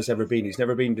Arteta has ever been. He's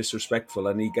never been disrespectful,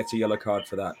 and he gets a yellow card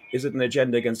for that. Is it an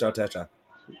agenda against Arteta?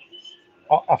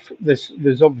 I think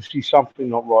there's obviously something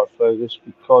not right, Fergus,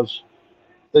 because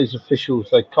these officials,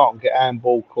 they can't get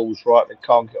handball calls right, they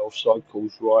can't get offside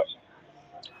calls right,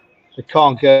 they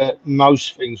can't get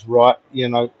most things right,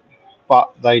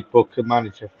 but they book a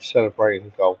manager for celebrating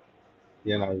a goal,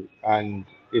 and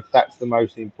if that's the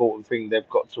most important thing they've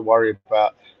got to worry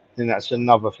about, then that's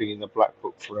another thing in the black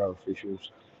book for our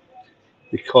officials,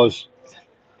 because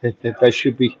they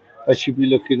should be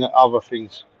looking at other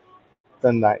things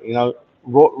than that.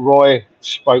 Roy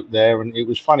spoke there, and it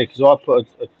was funny because I put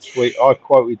a tweet, I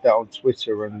quoted that on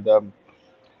Twitter and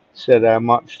said how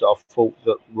much that I thought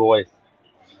that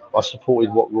I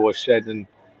supported what Roy said, and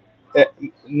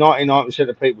 99%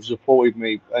 of people supported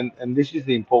me, and this is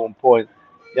the important point.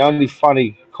 The only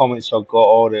funny comments I got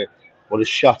or the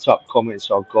shut up comments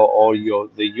I got or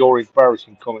your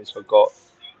embarrassing comments I got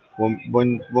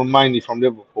were mainly from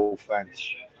Liverpool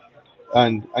fans.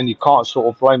 And you can't sort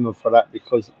of blame them for that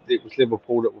because it was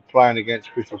Liverpool that were playing against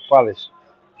Crystal Palace.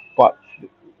 But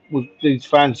with these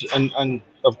fans and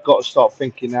have got to start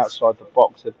thinking outside the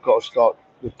box. They've got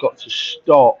to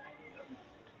stop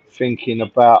thinking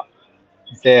about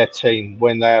their team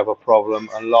when they have a problem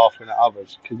and laughing at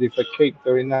others. Because if they keep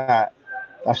doing that,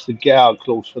 that's the get out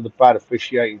clause for the bad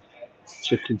officiating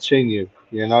to continue.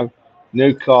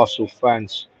 Newcastle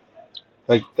fans,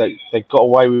 they got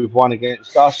away with one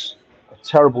against us.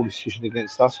 Terrible decision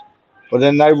against us, but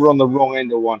then they were on the wrong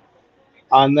end of one,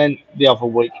 and then the other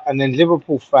week, and then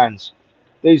Liverpool fans,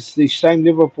 these same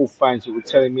Liverpool fans that were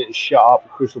telling me to shut up,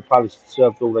 Crystal Palace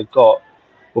deserved all they got,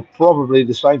 were probably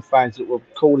the same fans that were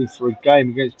calling for a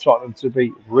game against Tottenham to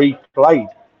be replayed.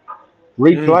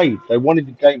 They wanted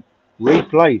the game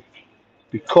replayed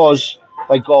because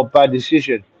they got a bad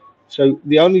decision. So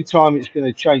the only time it's going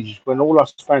to change is when all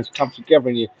us fans come together.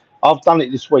 And I've done it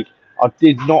this week. I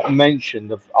did not mention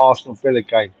the Arsenal Villa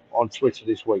game on Twitter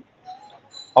this week.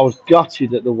 I was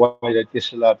gutted at the way they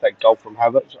disallowed that goal from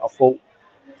Havertz. I thought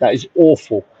that is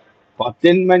awful, but I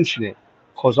didn't mention it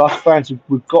because us fans,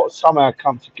 we've got to somehow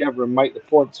come together and make the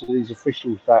point to these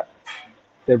officials that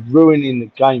they're ruining the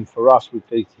game for us with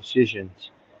these decisions.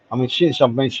 I mean, since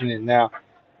I'm mentioning it now,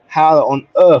 how on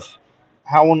earth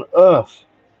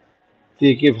do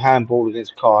you give handball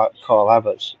against Carl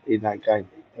Havertz in that game?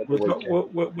 We'll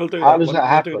do How that. does that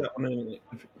happen?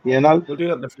 We'll do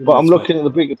that in a few but I'm minutes, looking at the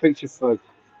bigger picture, Ferg.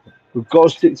 We've got to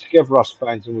stick together, us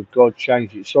fans, and we've got to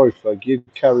change it. Sorry, Ferg, you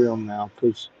carry on now,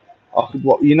 because how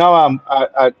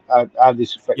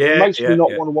this affects. It makes me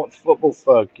not want to watch football,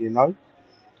 Ferg.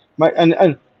 Mate,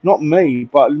 and not me,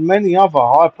 but many other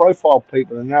high-profile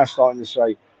people are now starting to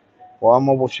say, "Why am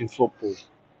I watching football?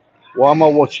 Why am I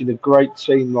watching a great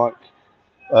team like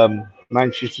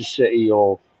Manchester City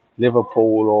or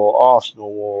Liverpool or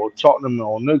Arsenal or Tottenham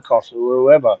or Newcastle or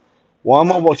whoever? Why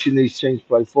am I watching these teams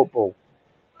play football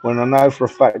when I know for a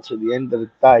fact at the end of the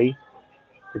day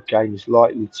the game is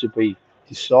likely to be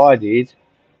decided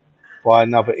by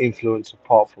another influence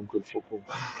apart from good football,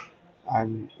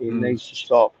 and it needs to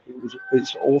stop.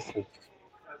 It's awful.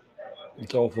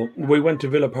 It's awful. We went to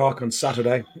Villa Park on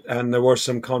Saturday, and there were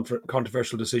some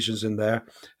controversial decisions in there.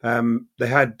 They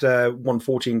had won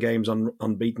 14 games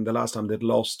unbeaten. The last time they'd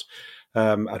lost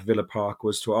at Villa Park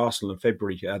was to Arsenal in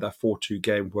February. That 4-2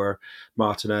 game where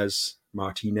Martinez,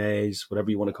 whatever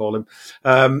you want to call him,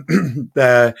 with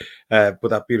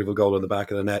that beautiful goal in the back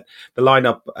of the net. The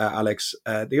lineup, Alex,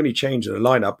 the only change in the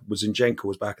lineup was Zinchenko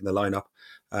was back in the lineup.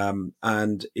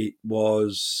 And it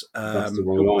was that's the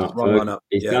wrong lineup.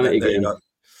 He's done it again.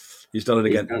 He's done it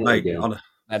again.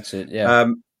 That's it.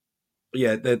 Yeah.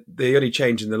 Yeah, the only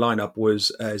change in the lineup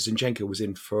was Zinchenko was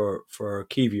in for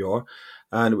Kivior,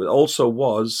 and it also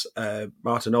was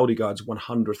Martin Odegaard's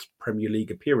 100th Premier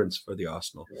League appearance for the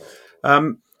Arsenal.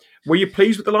 Were you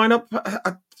pleased with the lineup?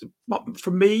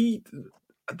 For me,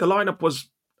 the lineup was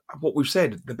what we've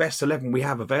said, the best 11 we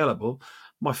have available.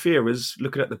 My fear is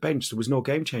looking at the bench, there was no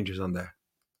game changers on there.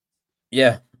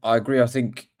 Yeah, I agree. I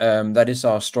think that is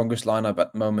our strongest lineup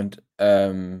at the moment.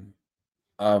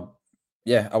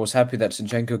 I was happy that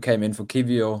Zinchenko came in for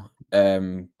Kivior.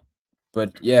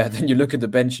 But yeah, then you look at the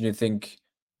bench and you think,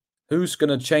 who's going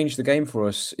to change the game for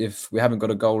us if we haven't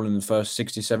got a goal in the first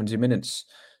 60, 70 minutes?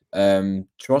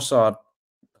 Trossard,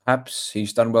 perhaps,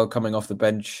 he's done well coming off the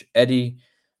bench. Eddie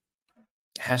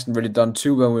hasn't really done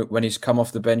too well when he's come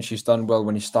off the bench. He's done well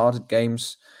when he started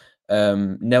games.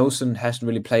 Nelson hasn't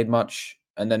really played much.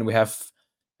 And then we have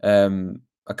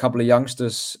a couple of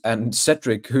youngsters and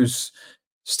Cedric, who's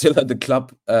still at the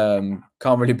club.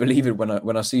 Can't really believe it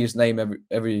when I see his name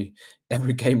every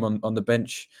game on the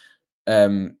bench.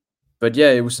 But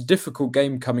yeah, it was a difficult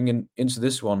game coming into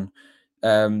this one.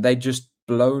 They just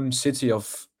blown City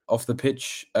off the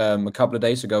pitch a couple of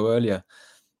days ago earlier.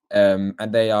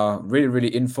 And they are really,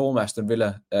 really in form, Aston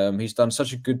Villa. He's done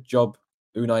such a good job,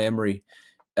 Unai Emery,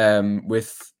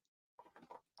 with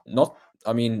not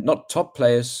top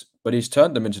players, but he's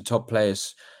turned them into top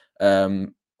players.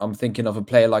 I'm thinking of a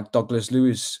player like Douglas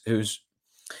Lewis,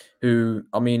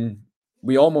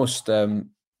 we almost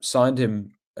signed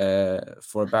him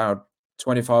for about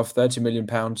 25-30 million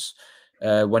pounds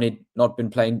when he'd not been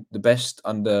playing the best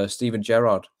under Steven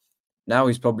Gerrard. Now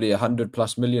he's probably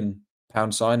 £100+ million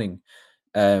signing.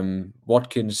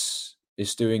 Watkins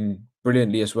is doing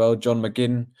brilliantly as well. John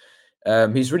McGinn,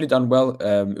 he's really done well,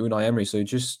 Unai Emery, so you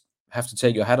just have to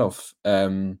take your hat off.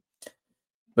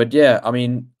 But yeah,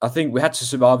 I think we had to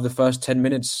survive the first 10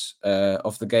 minutes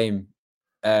of the game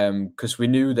because we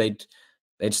knew they'd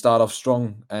start off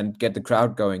strong and get the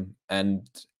crowd going, and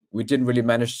we didn't really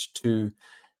manage to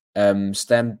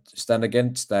stand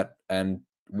against that, and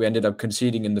we ended up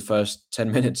conceding in the first 10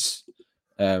 minutes.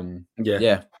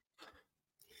 Yeah.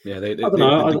 I don't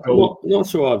know. I'm not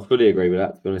sure I fully agree with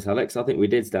that, to be honest, Alex. I think we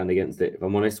did stand against it. If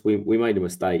I'm honest, we made a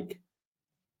mistake.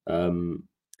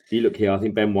 If you look here, I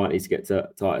think Ben White needs to get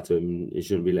tighter to him. He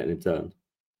shouldn't be letting him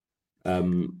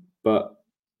turn. But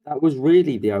that was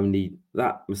really the only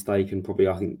mistake, and probably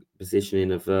I think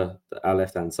positioning of our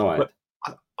left-hand side. But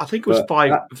I think it was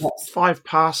five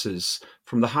passes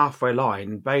from the halfway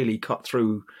line. Bailey cut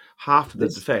through half of the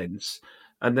defence,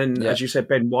 and then, as you said,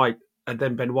 Ben White and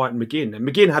McGinn. And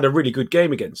McGinn had a really good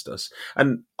game against us,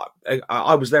 and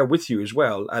I was there with you as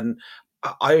well. And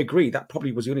I agree that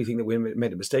probably was the only thing that we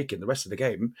made a mistake in. The rest of the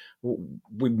game,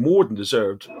 we more than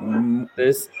deserved.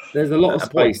 There's a lot of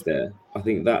space there. I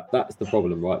think that's the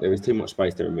problem, right? There is too much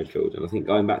space there in midfield, and I think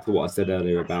going back to what I said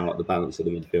earlier about the balance of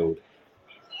the midfield,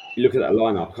 you look at that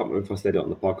lineup. I can't remember if I said it on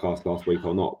the podcast last week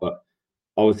or not, but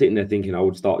I was sitting there thinking I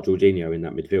would start Jorginho in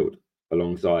that midfield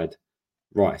alongside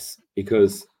Rice,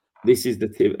 because this is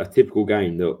a typical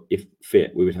game that, if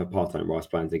fit, we would have Partey and Rice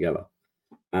playing together,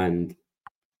 and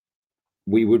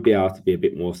we would be able to be a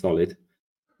bit more solid.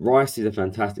 Rice is a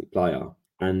fantastic player,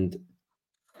 and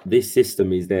this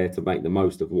system is there to make the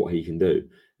most of what he can do,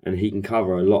 and he can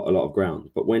cover a lot of ground.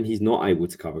 But when he's not able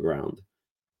to cover ground,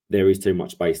 there is too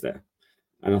much space there,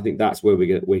 and I think that's where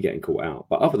we're getting caught out.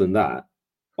 But other than that,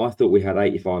 I thought we had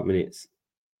 85 minutes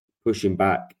pushing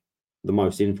back the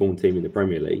most informed team in the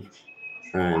Premier League,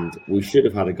 and we should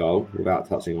have had a goal without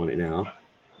touching on it now.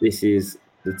 This is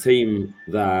the team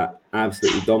that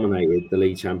absolutely dominated the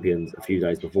league champions a few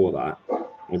days before that,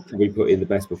 and we put in the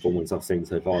best performance I've seen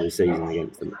so far this season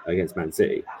against Man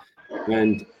City.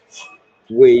 And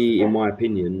we, in my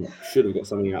opinion, should have got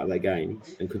something out of their game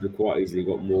and could have quite easily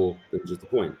got more than just a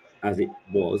point. As it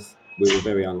was, we were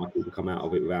very unlucky to come out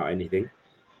of it without anything.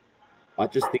 I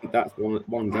just think that's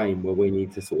one game where we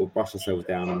need to sort of brush ourselves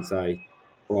down and say,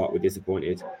 all right, we're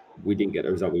disappointed. We didn't get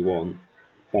the result we want,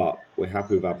 but we're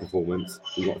happy with our performance.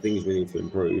 We've got things we need to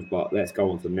improve, but let's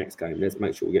go on to the next game. Let's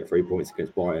make sure we get 3 points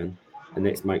against Brighton, and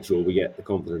let's make sure we get the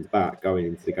confidence back going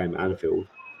into the game at Anfield,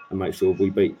 and make sure we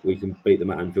can beat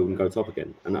them at Anfield and go top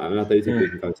again. And I do think we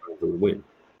can go to Anfield and win,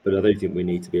 but I do think we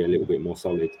need to be a little bit more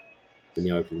solid in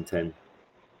the opening 10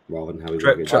 rather than how we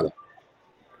were against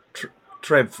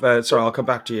Trev, sorry, I'll come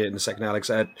back to you in a second, Alex.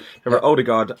 Remember,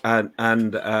 Odegaard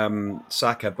and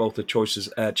Saka both had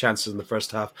chances in the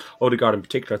first half. Odegaard in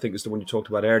particular, I think, is the one you talked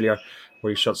about earlier, where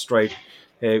he shot straight.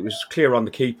 It was clear on the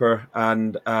keeper,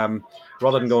 and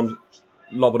rather than going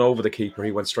lobbing over the keeper,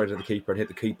 he went straight at the keeper and hit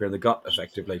the keeper in the gut,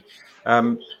 effectively.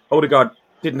 Odegaard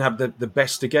didn't have the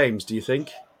best of games, do you think?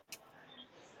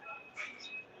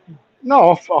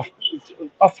 No,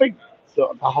 I think the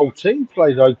whole team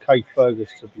played okay,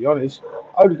 Fergus, to be honest.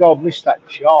 Odegaard missed that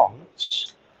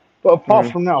chance. But apart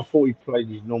Mm. from that, I thought he played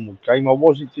his normal game. I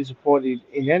wasn't disappointed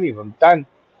in any of them. Dan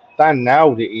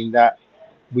nailed it in that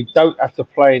we don't have to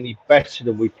play any better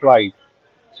than we played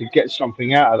to get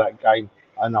something out of that game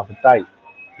another day.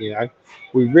 You know,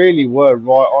 we really were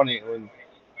right on it.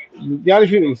 And the only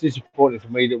thing that was disappointing for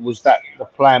me that was that the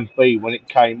plan B when it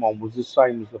came on was the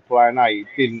same as the plan A.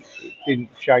 It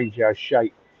didn't change our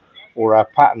shape or our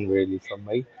pattern really for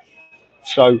me.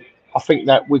 So I think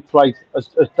that we played as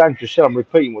Dan just said. I'm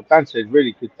repeating what Dan said.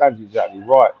 Really good. Dan's exactly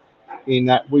right in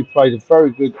that we played a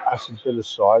very good Aston Villa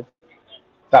side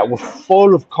that were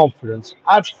full of confidence,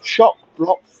 as chock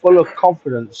block full of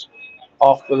confidence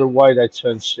after the way they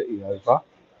turned City over.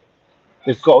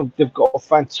 They've got a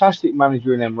fantastic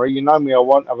manager in Emery. You know me, I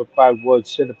won't have a bad word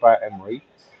said about Emery.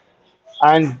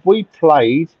 And we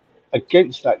played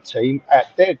against that team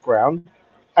at their ground,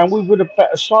 and we were the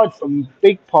better side from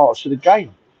big parts of the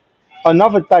game.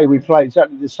 Another day we play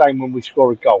exactly the same when we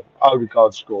score a goal.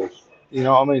 Odegaard scores. You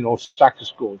know what I mean? Or Saka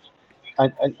scores.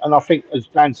 And I think, as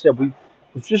Dan said, we've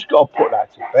just got to put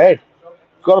that to bed.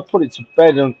 Got to put it to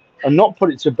bed and not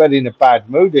put it to bed in a bad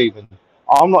mood. Even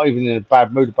I'm not even in a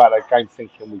bad mood about that game,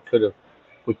 thinking we could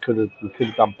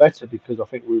have done better because I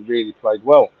think we really played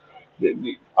well.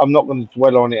 I'm not going to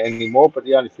dwell on it anymore. But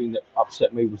the only thing that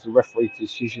upset me was the referee's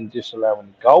decision disallowing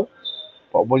the goal.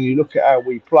 But when you look at how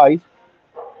we played,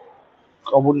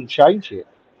 I wouldn't change it.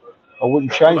 I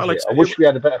wouldn't Well, change it. Alex, I wish we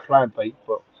had a better plan B,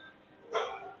 but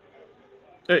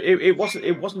it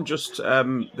wasn't just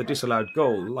the disallowed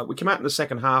goal. Like we came out in the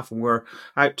second half and we're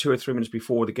out 2 or 3 minutes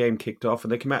before the game kicked off,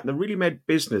 and they came out and they really made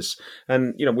business.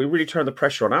 And we really turned the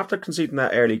pressure on after conceding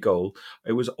that early goal.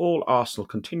 It was all Arsenal,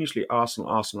 continuously Arsenal,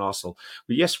 Arsenal, Arsenal.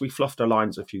 But yes, we fluffed our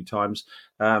lines a few times.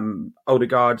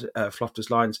 Odegaard fluffed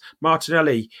his lines.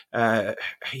 Martinelli,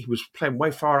 he was playing way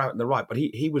far out in the right, but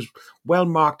he was well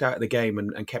marked out of the game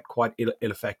and kept quite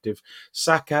ill-effective.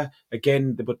 Saka,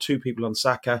 again, they put two people on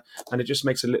Saka, and it just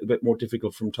makes it a little bit more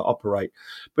difficult for him to operate.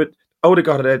 But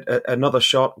Odegaard had another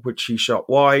shot, which he shot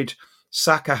wide.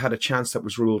 Saka had a chance that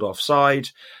was ruled offside.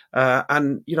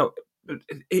 And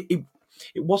it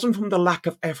wasn't from the lack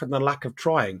of effort and the lack of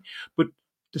trying, but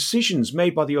decisions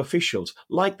made by the officials,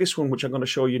 like this one, which I'm going to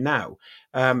show you now,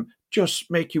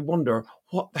 just make you wonder,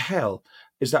 what the hell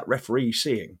is that referee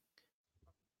seeing?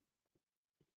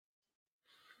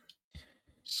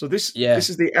 So this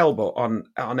is the elbow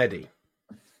on Eddie.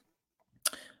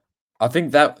 I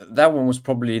think that one was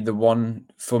probably the one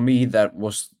for me that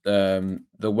was the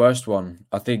worst one.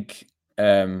 I think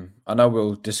I know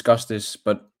we'll discuss this,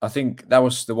 but I think that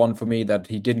was the one for me that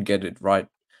he didn't get it right.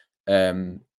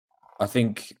 I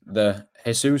think the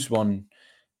Jesus one,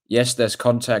 yes, there's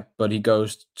contact, but he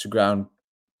goes to ground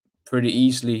pretty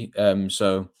easily.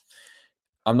 So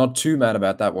I'm not too mad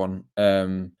about that one.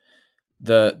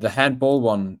 The handball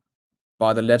one,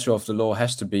 by the letter of the law,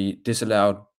 has to be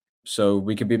disallowed. So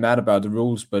we can be mad about the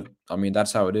rules, but I mean,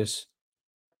 that's how it is.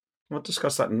 We'll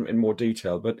discuss that in more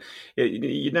detail. But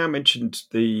you now mentioned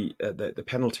the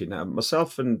penalty. Now,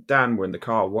 myself and Dan were in the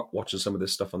car watching some of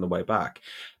this stuff on the way back.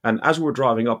 And as we were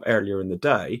driving up earlier in the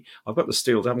day, I've got the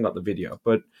stills, I haven't got the video,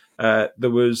 but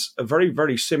there was a very,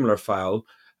 very similar foul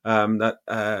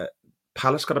that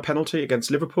Palace got a penalty against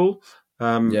Liverpool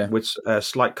with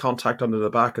slight contact under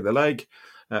the back of the leg.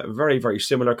 Very, very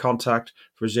similar contact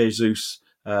for Jesus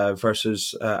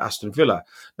versus Aston Villa.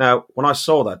 Now, when I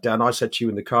saw that, Dan, I said to you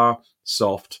in the car,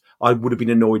 soft. I would have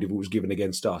been annoyed if it was given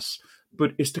against us.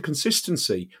 But it's the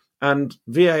consistency. And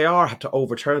VAR had to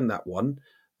overturn that one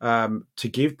to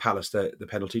give Palace the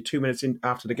penalty 2 minutes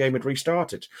after the game had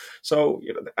restarted. So,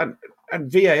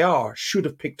 and VAR should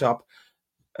have picked up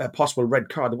a possible red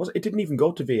card. It didn't even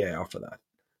go to VAR after that.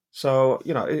 So,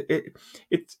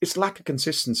 it's lack of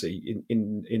consistency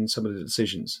in some of the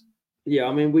decisions. Yeah,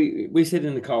 I mean, we said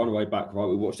in the car on the way back, right?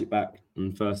 We watched it back,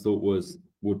 and first thought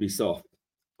would be soft.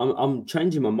 I'm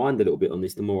changing my mind a little bit on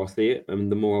this the more I see it,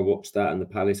 and the more I watch that and the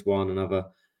Palace one and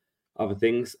other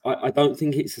things. I don't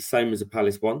think it's the same as the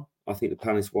Palace one. I think the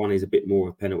Palace one is a bit more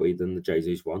of a penalty than the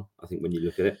Jesus one. I think when you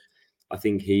look at it, I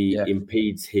think he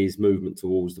impedes his movement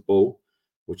towards the ball,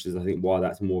 which is I think why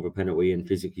that's more of a penalty and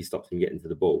physically stops him getting to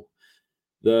the ball.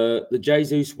 The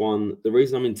Jesus one, the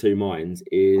reason I'm in two minds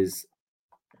is,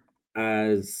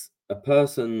 as a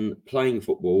person playing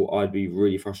football, I'd be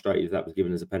really frustrated if that was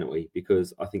given as a penalty,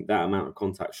 because I think that amount of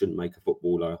contact shouldn't make a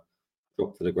footballer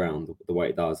drop to the ground the way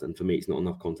it does. And for me, it's not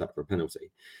enough contact for a penalty.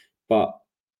 But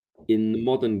in the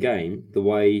modern game, the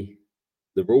way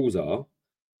the rules are,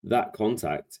 that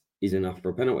contact is enough for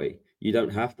a penalty. you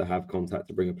don't have to have contact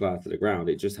to bring a player to the ground.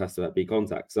 It just has to be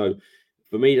contact. So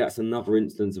for me, that's another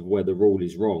instance of where the rule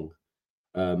is wrong.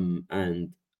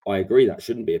 And I agree that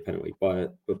shouldn't be a penalty,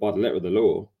 but by the letter of the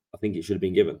law, I think it should have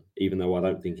been given, even though I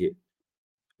don't think it,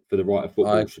 for the right of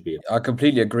football, should be. I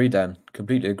completely agree, Dan.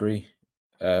 Completely agree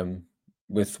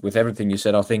with everything you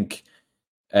said. I think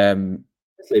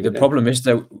the problem is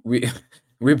that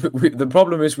the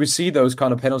problem is we see those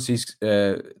kind of penalties.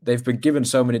 They've been given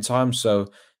so many times,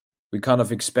 so we kind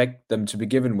of expect them to be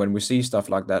given when we see stuff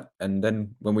like that, and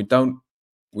then when we don't,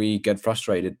 we get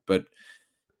frustrated. But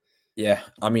yeah,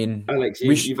 I mean, Alex,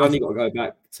 you've only got to go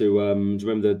back to do you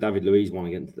remember the David Luiz one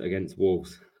against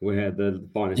Wolves, where the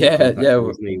finest contact on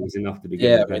his knee was enough to be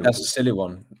given a penalty. That's a silly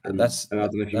one. And I don't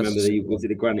know if you remember was it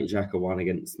the Granit Xhaka one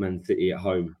against Man City at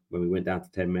home when we went down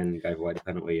to 10 men and gave away the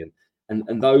penalty,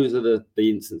 and those are the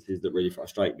instances that really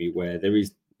frustrate me, where there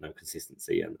is no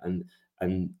consistency and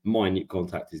minute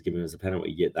contact is given as a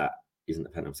penalty, yet that isn't a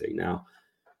penalty. Now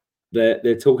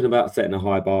they're talking about setting a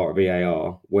high bar at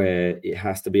VAR where it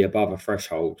has to be above a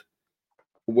threshold.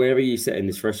 Where are you setting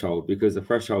this threshold? Because the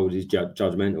threshold is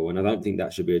judgmental, and I don't think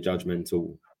that should be a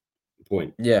judgmental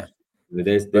point. Yeah,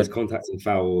 there's contact and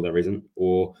foul, or there isn't,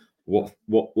 or what's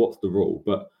the rule?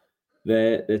 But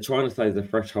they're trying to say the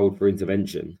threshold for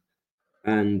intervention,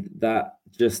 and that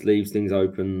just leaves things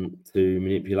open to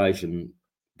manipulation,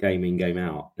 game in, game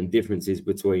out, and differences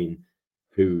between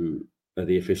who are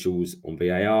the officials on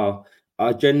VAR.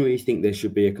 I genuinely think there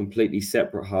should be a completely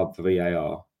separate hub for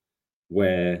VAR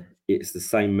where it's the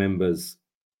same members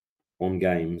on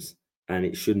games, and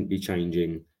it shouldn't be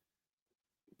changing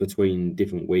between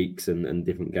different weeks and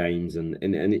different games, and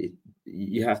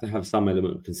you have to have some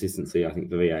element of consistency, I think,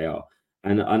 for VAR.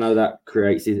 And I know that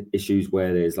creates issues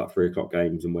where there's like 3 o'clock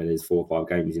games and where there's 4 or 5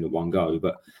 games in at one go.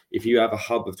 But if you have a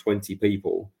hub of 20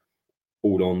 people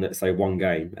all on, let's say, one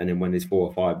game, and then when there's 4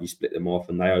 or 5, you split them off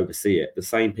and they oversee it. The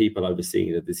same people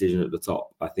overseeing the decision at the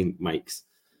top, I think, makes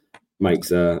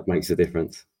a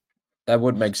difference. That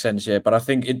would make sense, yeah. But I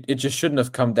think it just shouldn't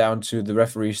have come down to the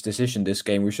referee's decision this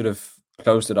game. We should have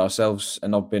closed it ourselves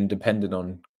and not been dependent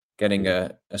on getting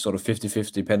a sort of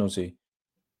 50-50 penalty.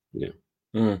 Yeah.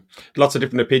 Lots of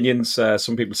different opinions.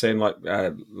 Some people saying, like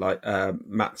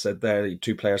Matt said there,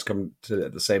 2 players come to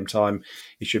at the same time.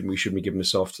 We shouldn't be given a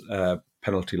soft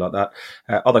penalty like that.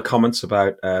 Other comments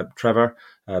about Trevor,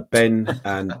 Ben,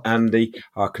 and Andy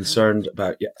are concerned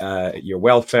about your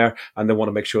welfare, and they want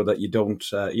to make sure that you don't.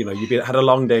 You've had a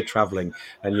long day travelling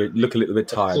and you look a little bit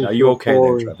tired. Are you okay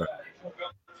then, Trevor?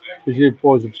 Because you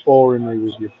boys are boring me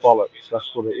with your bollocks. That's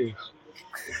what it is.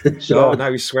 So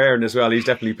now he's swearing as well. He's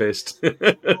definitely pissed.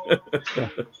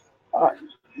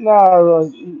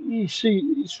 No, you see,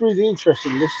 it's really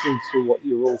interesting listening to what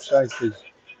you're all saying, because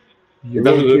you're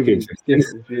all giving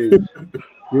different views.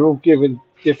 You're all giving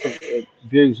different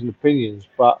views and opinions,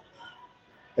 but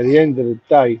at the end of the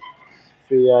day,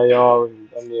 VAR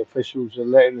and the officials are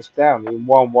letting us down in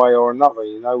one way or another.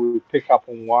 You know, we pick up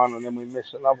on one and then we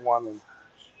miss another one, and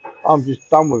I'm just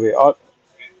done with it.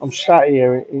 I'm sat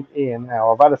here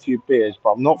now. I've had a few beers,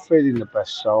 but I'm not feeling the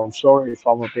best, so I'm sorry if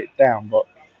I'm a bit down, but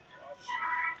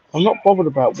I'm not bothered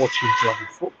about watching bloody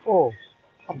football.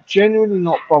 I'm genuinely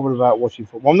not bothered about watching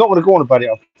football. I'm not going to go on about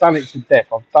it. I've done it to death.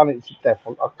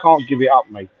 I can't give it up,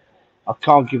 mate. I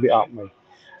can't give it up, mate.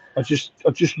 I just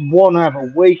want to have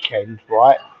a weekend,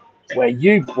 right, where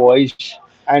you boys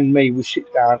and me, we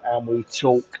sit down and we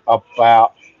talk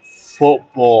about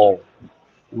football,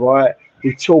 right?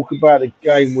 We talk about the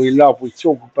game we love. We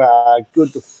talk about how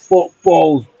good the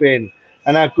football's been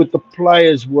and how good the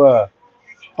players were.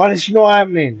 But it's not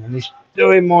happening, and it's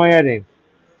doing my head in.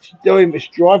 It's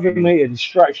driving me a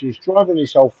distraction. It's driving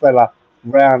this old fella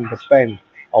round the bend.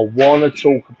 I want to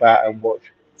talk about and watch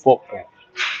football.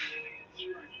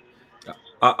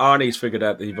 Arnie's figured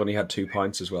out that you've only had 2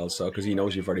 pints as well, so because he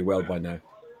knows you very well by now.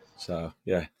 So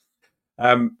yeah.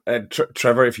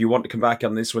 Trevor, if you want to come back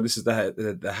on this one, this is the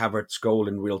Havertz goal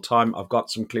in real time. I've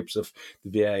got some clips of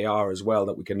the VAR as well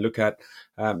that we can look at.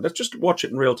 Let's just watch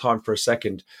it in real time for a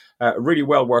second. Really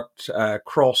well worked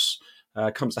cross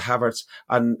comes to Havertz,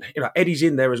 and Eddie's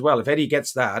in there as well. If Eddie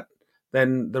gets that,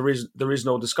 then there is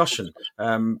no discussion.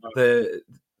 The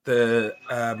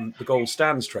goal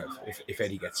stands, Trev, if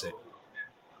Eddie gets it.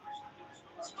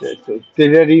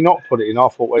 Did Eddie not put it in? I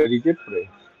thought Eddie did put it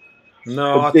in.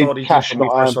 No, I thought he did when we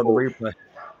first saw the replay.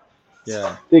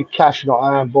 Yeah. Did Cash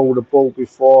not handball the ball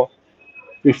before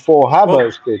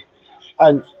Havertz did?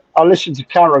 And I listened to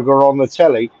Carragher on the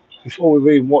telly before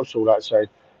we even watched all that, saying,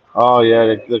 "Oh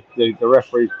yeah, the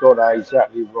referee's got that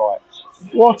exactly right."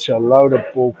 What a load of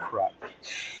bull crap!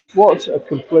 What a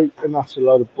complete and utter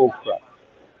load of bull crap!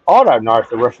 I don't know if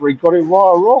the referee got it right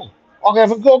or wrong. I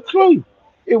haven't got a clue.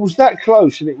 It was that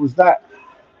close, and it was that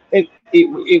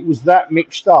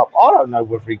mixed up. I don't know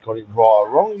whether he got it right or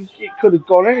wrong. It could have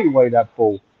gone anyway, that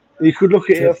ball. You could look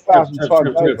at it 1,000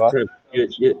 times over.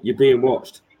 You're being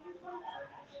watched.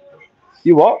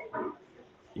 You what?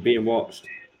 You're being watched.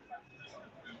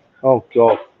 Oh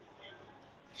God!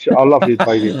 I love you,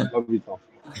 baby. I love you, Tom.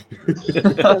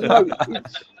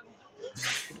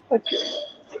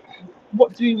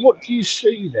 What do you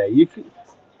see there?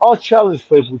 I challenge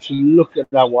people to look at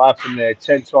that what happened there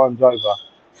 10 times over,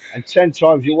 and 10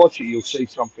 times you watch it, you'll see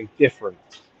something different,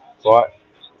 right?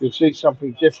 You'll see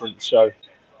something different. So,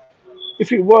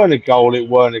 if it weren't a goal, it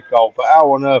weren't a goal. But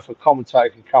how on earth a commentator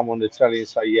can come on the telly and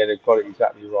say, "Yeah, they've got it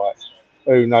exactly right"?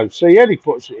 Who knows? See, Eddie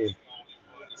puts it in.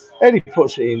 Eddie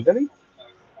puts it in, doesn't he?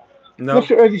 No. Look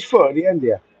at Eddie's foot at the end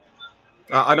here.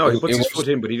 I know he puts his foot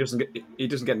in, but he doesn't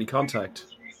get any contact.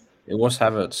 It was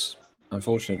Havertz,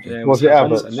 unfortunately. Yeah, was it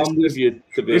Havertz?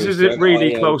 This is it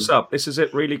really close up. This is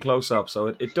it really close up. So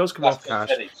it does come off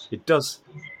Cash. It does.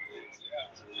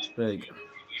 There you go.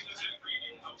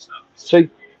 See,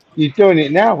 you're doing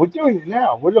it now. We're doing it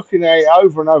now. We're looking at it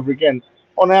over and over again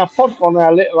on our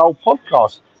little old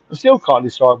podcast. We still can't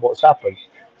decide what's happened.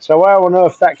 So how on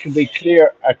earth that can be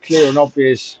a clear and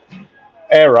obvious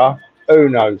error? Who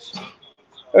knows?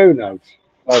 Who knows?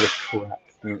 Load of crap.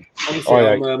 Honestly,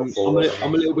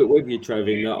 I'm a little bit with you, Trev,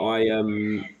 in that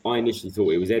I initially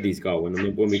thought it was Eddie's goal, and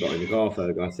when we got in the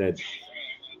Garthog, I said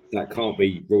that can't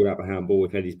be ruled out by handball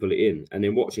if Eddie's put it in. And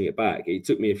then watching it back, it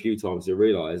took me a few times to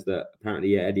realise that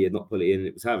apparently Eddie had not put it in, and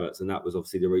it was Havertz, and that was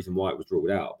obviously the reason why it was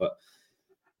ruled out. But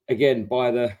again,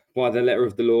 by the letter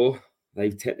of the law,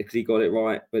 they've technically got it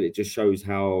right, but it just shows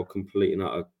how complete and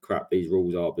utter crap these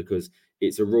rules are, because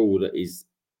it's a rule that is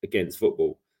against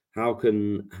football. How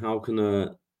can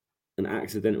an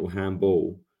accidental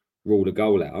handball rule a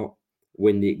goal out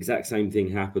when the exact same thing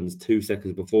happens 2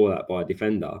 seconds before that by a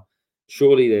defender?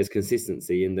 Surely there's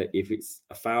consistency in that if it's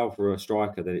a foul for a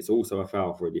striker, then it's also a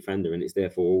foul for a defender, and it's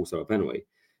therefore also a penalty.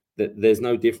 That there's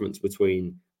no difference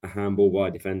between a handball by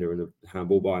a defender and a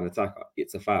handball by an attacker.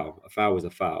 It's a foul. A foul is a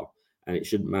foul, and it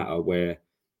shouldn't matter where,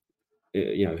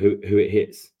 who it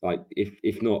hits. Like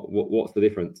if not, what's the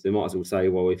difference? They might as well say,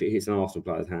 well, if it hits an Arsenal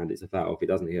player's hand, it's a foul. If it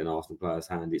doesn't hit an Arsenal player's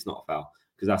hand, it's not a foul,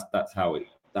 because that's how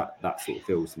that sort of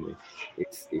feels to me.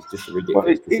 It's just a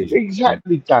ridiculous decision.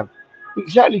 Exactly, Dan.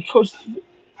 Exactly, because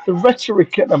the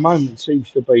rhetoric at the moment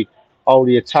seems to be, "Oh,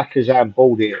 the attackers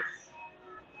handballed it."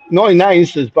 Not in that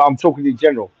instance, but I'm talking in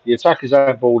general. The attackers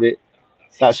handballed it.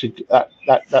 That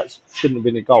shouldn't have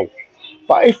been a goal.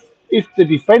 But if the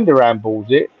defender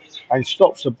handballs it and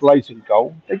stops a blatant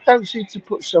goal, they don't seem to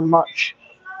put so much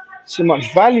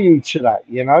value to that.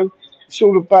 It's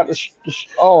all about the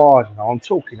I don't know. I'm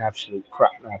talking absolute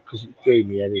crap now because it's doing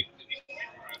me, Eddie.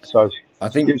 So I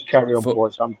think you carry on,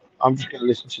 boys. I'm just going to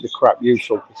listen to the crap you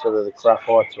talk instead of the crap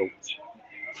I talk.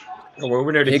 Oh, well,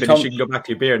 we're nearly finished. You can go back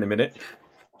to your beer in a minute.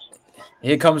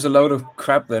 Here comes a load of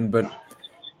crap then, but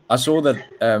I saw that,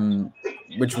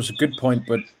 which was a good point,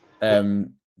 but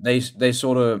they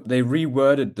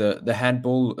reworded the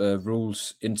handball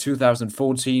rules in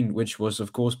 2014, which was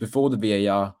of course before the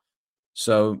VAR.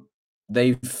 So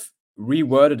they've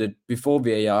reworded it before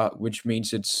VAR, which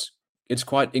means it's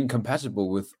quite incompatible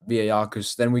with VAR,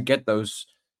 because then we get those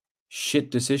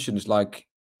shit decisions like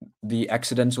the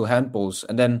accidental handballs,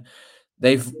 and then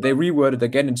they reworded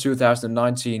again in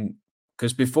 2019,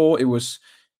 because before it was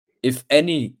if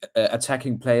any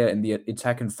attacking player in the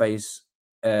attacking phase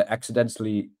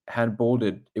accidentally handballed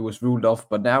it, it was ruled off.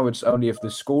 But now it's only if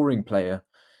the scoring player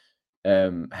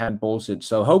handballs it.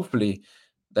 So hopefully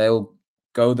they'll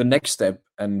go the next step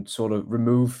and sort of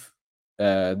remove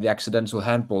the accidental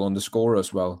handball on the scorer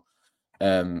as well.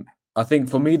 I think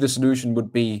for me the solution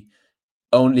would be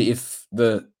only if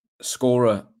the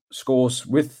scorer scores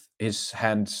with his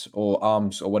hands or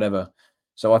arms or whatever.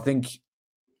 So I think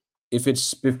if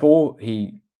it's before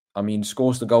he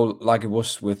scores the goal like it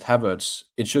was with Havertz,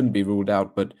 it shouldn't be ruled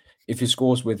out. But if he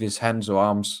scores with his hands or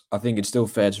arms, I think it's still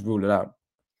fair to rule it out.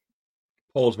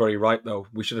 Paul's very right, though.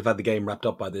 We should have had the game wrapped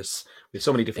up by this. With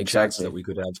so many different chances that we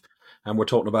could have. And we're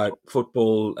talking about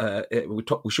football.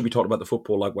 We should be talking about the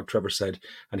football, like what Trevor said.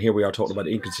 And here we are talking about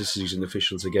inconsistencies in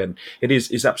officials again.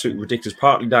 It's absolutely ridiculous.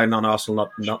 Partly down on Arsenal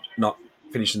not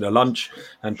finishing their lunch,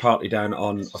 and partly down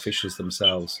on officials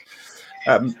themselves.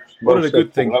 One of the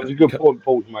good things. That was a good point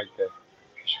Paul made there.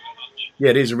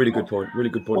 Yeah, it is a really good point. Really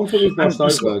good point. I don't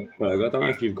know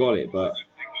if you've got it, but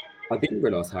I didn't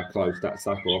realise how close that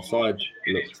Saka offside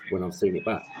looked when I've seen it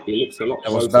back. It looks a lot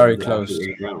closer. It was very close.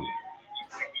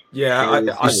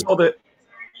 Yeah, I saw that.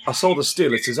 I saw the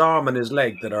still. It's his arm and his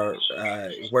leg that are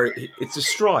where it's a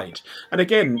stride. And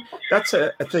again, that's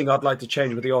a thing I'd like to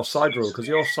change with the offside rule, because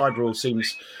the offside rule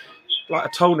seems like a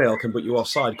toenail can put you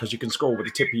offside because you can score with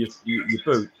the tip of your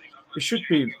boot. It should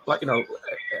be like,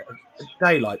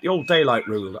 daylight. The old daylight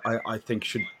rule, I think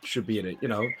should be in it.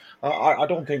 I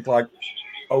don't think like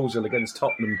Ozil against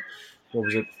Tottenham. What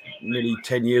was it? Nearly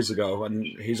 10 years ago, and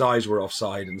his eyes were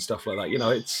offside and stuff like that.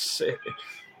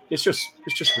 It's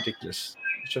just ridiculous.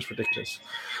 It's just ridiculous.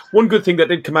 One good thing that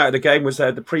did come out of the game was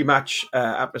the pre-match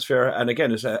atmosphere, and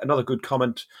again, is another good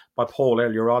comment by Paul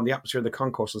earlier on. The atmosphere in the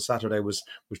concourse on Saturday was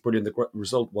brilliant. The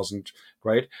result wasn't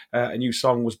great. A new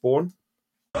song was born.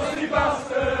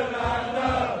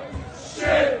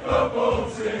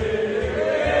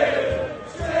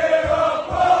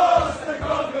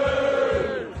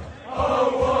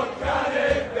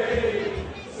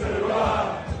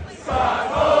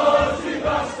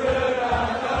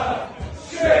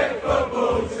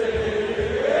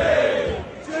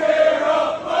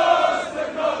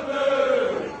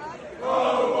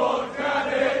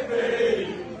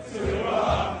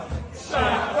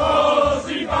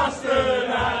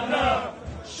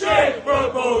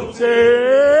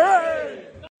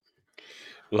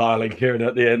 Larling hearing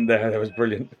at the end there, that was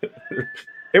brilliant.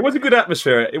 It was a good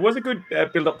atmosphere. It was a good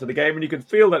build up to the game, and you could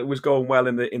feel that it was going well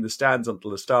in the stands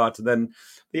until the start. And then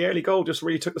the early goal just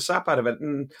really took the sap out of it.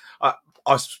 And I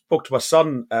spoke to my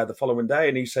son the following day,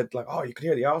 and he said, like, "Oh, you could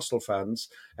hear the Arsenal fans.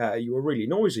 You were really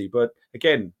noisy." But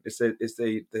again, it's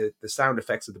the sound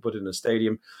effects that they put in the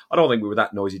stadium. I don't think we were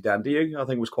that noisy, Dan. Do you? I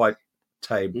think it was quite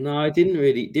tame. No, I didn't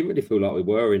really feel like we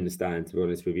were in the stand, to be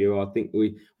honest with you. I think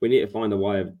we need to find a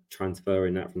way of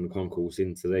transferring that from the concourse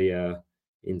into the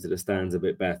stands a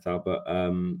bit better. But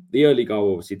the early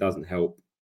goal obviously doesn't help.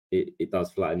 It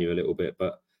does flatten you a little bit,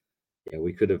 but yeah,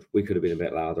 we could have been a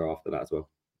bit louder after that as well.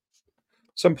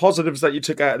 Some positives that you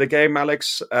took out of the game,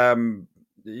 Alex.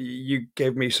 You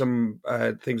gave me some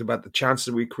things about the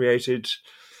chances we created. Do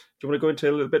you want to go into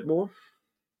a little bit more?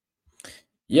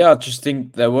 Yeah, I just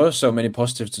think there were so many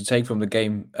positives to take from the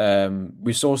game.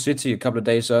 We saw City a couple of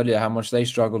days earlier, how much they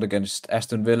struggled against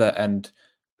Aston Villa, and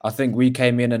I think we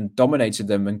came in and dominated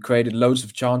them and created loads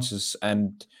of chances,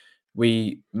 and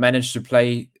we managed to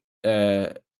play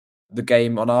the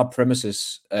game on our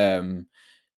premises.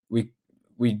 We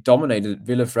dominated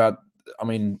Villa throughout,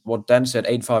 what Dan said,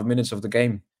 85 minutes of the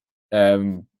game.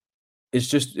 It was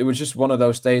just one of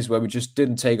those days where we just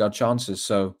didn't take our chances.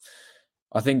 So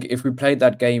I think if we played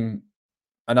that game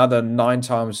another 9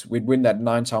 times, we'd win that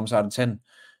 9 times out of 10.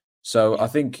 So I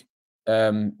think,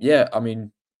 Arteta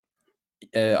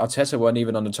weren't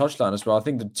even on the touchline as well. I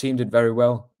think the team did very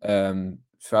well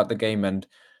throughout the game, and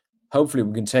hopefully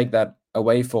we can take that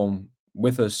away from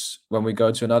with us when we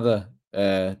go to another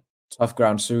tough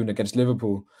ground soon against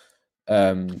Liverpool,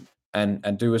 and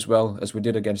do as well as we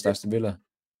did against Aston Villa.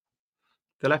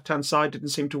 The left-hand side didn't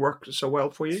seem to work so well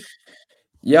for you?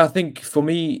 Yeah, I think for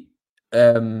me,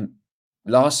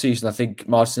 last season, I think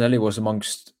Martinelli was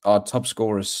amongst our top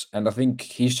scorers, and I think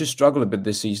he's just struggled a bit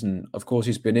this season. Of course,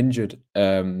 he's been injured,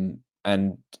 and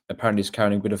apparently he's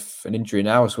carrying a bit of an injury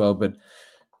now as well, but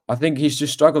I think he's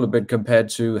just struggled a bit compared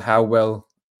to how well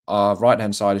our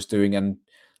right-hand side is doing, and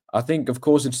I think, of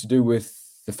course, it's to do with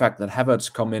the fact that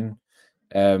Havertz come in.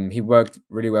 He worked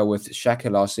really well with Xhaka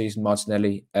last season,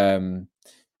 Martinelli.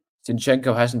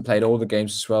 Zinchenko hasn't played all the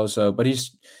games as well, but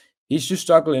he's just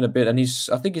struggling a bit, and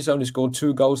I think he's only scored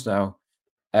 2 goals now,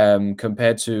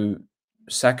 compared to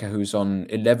Saka, who's on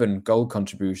 11 goal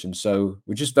contributions. So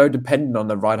we're just very dependent on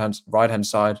the right hand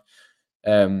side.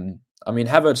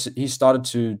 Havertz, he started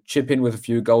to chip in with a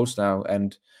few goals now,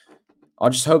 and I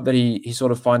just hope that he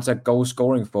sort of finds that goal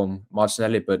scoring from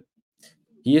Martinelli. But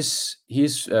he is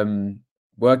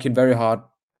working very hard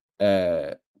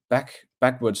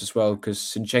backwards as well, because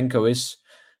Zinchenko is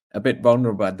a bit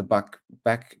vulnerable at the back.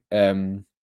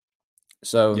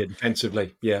 So yeah,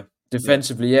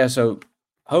 defensively. So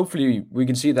hopefully we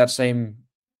can see that same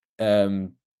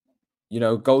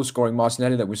goal scoring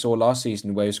Martinelli that we saw last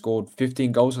season, where he scored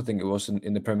 15 goals, I think it was,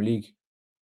 in the Premier League.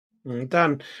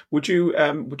 Dan, would you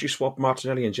swap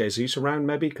Martinelli and Jesus around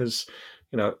maybe? Because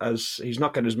as he's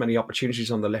not getting as many opportunities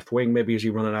on the left wing, maybe is he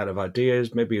running out of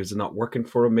ideas? Maybe is it not working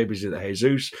for him? Maybe is it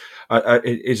Jesus?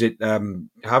 Is it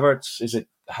Havertz? Is it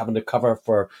having to cover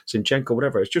for Zinchenko?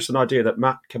 Whatever. It's just an idea that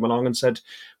Matt came along and said,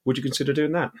 would you consider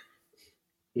doing that?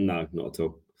 No, not at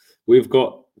all. We've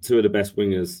got 2 of the best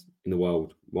wingers in the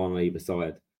world, one on either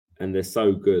side, and they're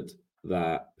so good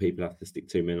that people have to stick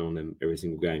 2 men on them every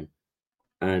single game.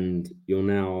 And you're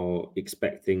now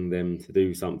expecting them to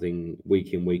do something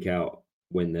week in, week out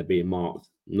when they're being marked,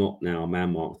 not now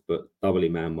man marked, but doubly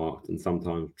man marked and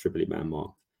sometimes triply man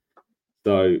marked.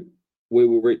 So we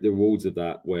will reap the rewards of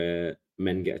that, where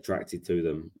men get attracted to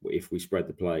them if we spread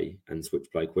the play and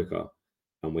switch play quicker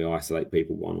and we isolate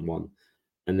people one-on-one.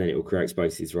 And then it will create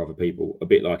spaces for other people, a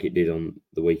bit like it did on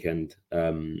the weekend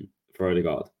for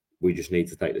Odegaard. We just need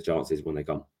to take the chances when they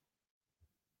come.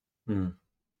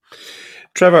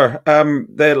 Trevor,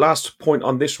 the last point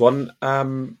on this one,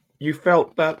 you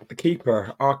felt that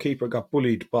our keeper got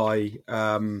bullied by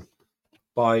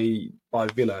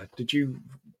Villa. Did you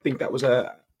think that was an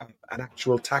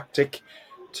actual tactic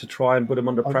to try and put him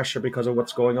under pressure because of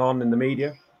what's going on in the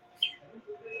media?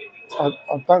 I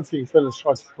don't think Villa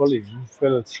tried to bully him.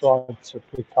 Villa tried to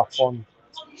pick up on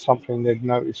something they'd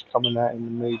noticed coming out in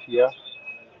the media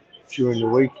during the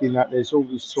week, in that there's all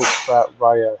this talk about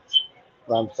Raya,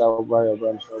 Ramsdale.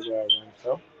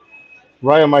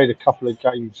 Raya made a couple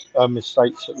of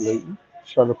mistakes at Luton,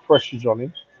 so the pressure's on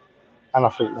him. And I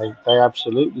think they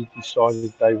absolutely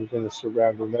decided they were going to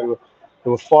surround him. There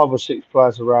were 5 or 6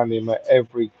 players around him at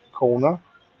every corner.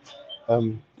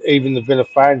 Even the Villa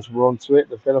fans were onto it.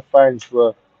 The Villa fans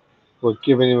were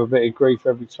giving him a bit of grief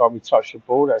every time he touched the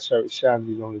ball. That's how it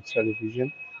sounded on the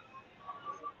television.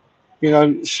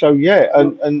 So yeah,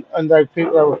 and they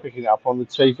were picking it up on the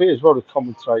TV as well. The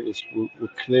commentators were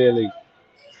clearly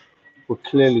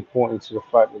pointing to the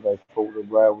fact that they thought the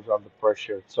Real was under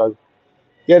pressure. So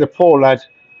yeah, I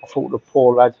thought the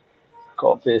poor lad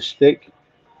got a bit of stick.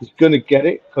 He's going to get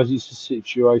it because it's the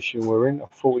situation we're in. I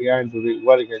thought he handled it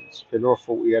well against Villa. I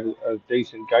thought he had a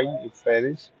decent game, in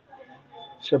fairness.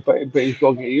 So, but he's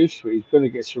got to get used to it. He's going to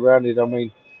get surrounded. I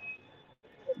mean,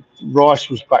 Rice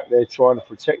was back there trying to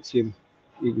protect him.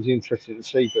 It was interesting to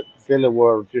see, but Villa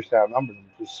were just outnumbered him,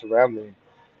 just surrounding him.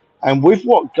 And with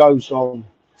what goes on,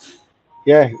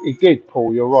 yeah, he did,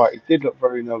 Paul. You're right. He did look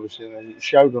very nervous, and it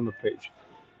showed on the pitch.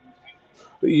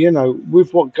 But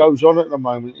with what goes on at the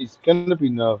moment, he's going to be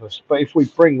nervous. But if we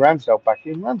bring Ramsdale back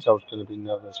in, Ramsdale's going to be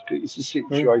nervous. It's the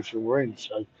situation we're in.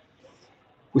 So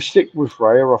we stick with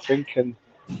Raya, I think, and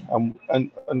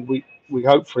we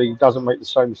hopefully he doesn't make the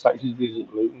same mistakes he did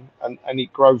at Luton, and he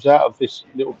grows out of this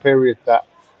little period that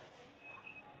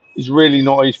is really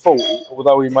not his fault.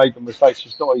 Although he made the mistakes,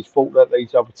 it's not his fault that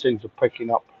these other teams are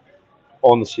picking up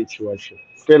on the situation.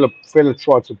 Villa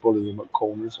tried to bully him at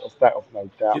corners, of no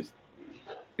doubt.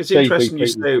 It's interesting you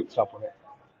say.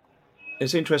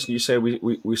 It's interesting you say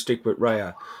we stick with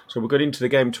Raya. So we're going into the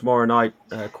game tomorrow night,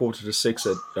 6:45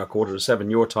 at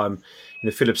 7:15 your time, in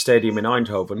the Philips Stadium in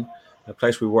Eindhoven, a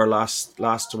place we were last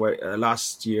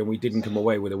year, and we didn't come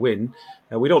away with a win.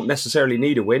 We don't necessarily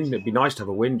need a win. It'd be nice to have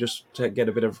a win just to get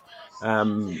a bit of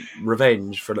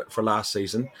revenge for last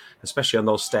season, especially on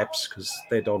those steps, because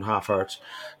they don't half hurt.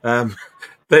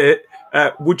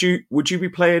 Would you be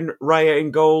playing Raya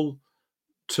in goal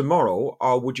tomorrow,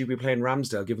 or would you be playing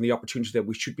Ramsdale, given the opportunity that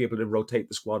we should be able to rotate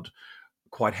the squad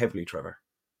quite heavily, Trevor?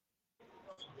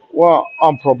 Well,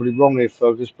 I'm probably wrong here,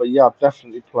 Fergus, but yeah, I'd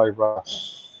definitely play Raya.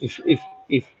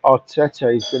 If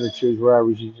Arteta is going to choose Raya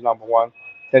as his number one,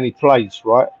 then he plays,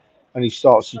 right? And he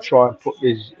starts to try and put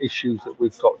these issues that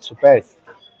we've got to bed.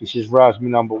 He says, Raya's my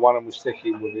number one, and we're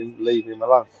sticking with him, leave him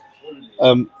alone.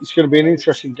 It's going to be an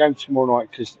interesting game tomorrow night,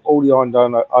 because all the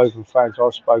Eindhoven fans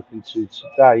I've spoken to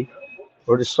today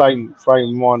are the same frame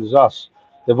of mind as us.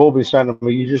 They've all been saying to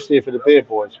me, you're just here for the beer,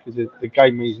 boys, because the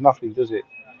game means nothing, does it?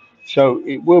 So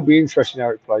it will be interesting how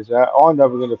it plays out. I know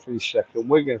we're going to finish second.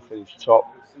 We're going to finish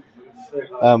top.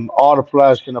 Are the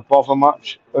players going to bother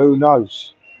much? Who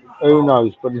knows?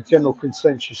 But the general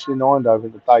consensus in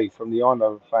Eindhoven today from the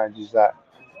Eindhoven fans is that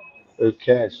who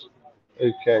cares?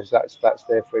 That's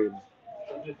their feeling.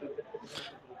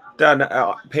 Dan,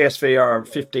 PSV are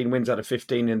 15 wins out of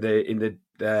 15 in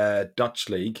the Dutch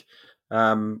league.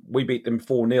 We beat them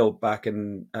 4-0 back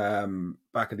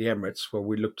at the Emirates, where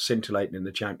we looked scintillating in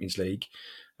the Champions League.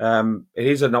 It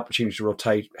is an opportunity to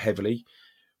rotate heavily.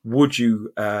 Would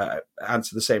you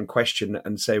answer the same question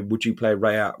and say, would you play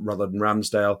Raya rather than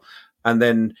Ramsdale? And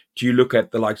then do you look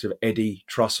at the likes of Eddie,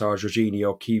 Trossard,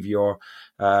 Jorginho, Kivior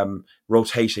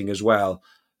rotating as well?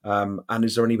 And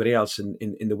is there anybody else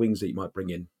in the wings that you might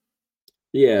bring in?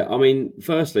 Yeah, I mean,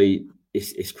 firstly,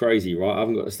 it's crazy, right? I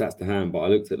haven't got the stats to hand, but I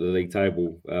looked at the league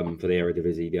table for the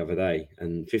Eredivisie the other day,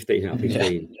 and 15 out of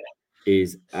 15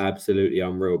 is absolutely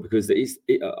unreal, because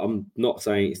I'm not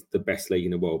saying it's the best league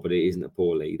in the world, but it isn't a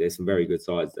poor league. There's some very good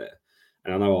sides there.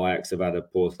 And I know Ajax have had a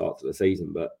poor start to the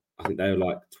season, but I think they were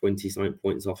like 20-something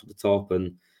points off at the top,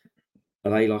 and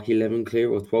are they like 11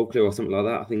 clear or 12 clear or something like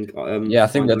that? I think. I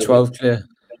think they're 12 clear.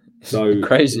 So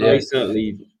crazy.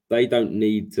 They don't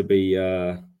need to be,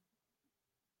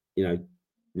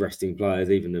 resting players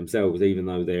even themselves, even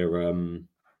though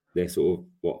they're sort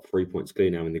of 3 points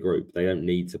clear now in the group. They don't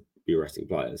need to be resting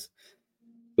players.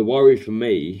 The worry for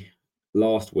me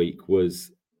last week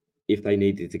was if they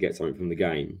needed to get something from the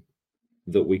game,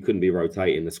 that we couldn't be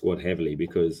rotating the squad heavily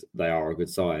because they are a good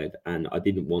side, and I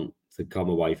didn't want to come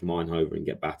away from Eindhoven and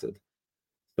get battered.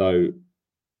 So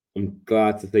I'm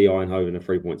glad to see Eindhoven are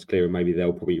 3 points clear, and maybe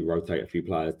they'll probably rotate a few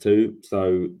players too.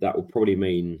 So that will probably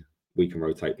mean we can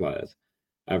rotate players.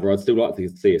 However, I'd still like to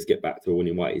see us get back to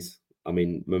winning ways. I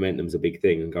mean, momentum's a big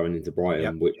thing, and going into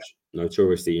Brighton, which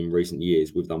notoriously in recent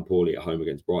years we've done poorly at home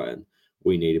against Brighton,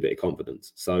 we need a bit of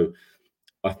confidence. So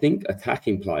I think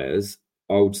attacking players,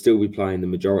 I would still be playing the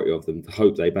majority of them to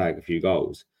hope they bag a few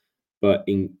goals. But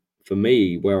for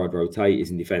me, where I'd rotate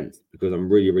is in defence, because I'm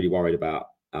really, really worried about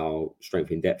our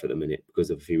strength in depth at the minute because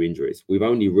of a few injuries. We've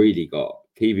only really got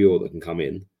Kivior that can come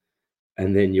in,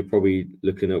 and then you're probably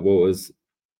looking at Waters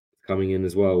coming in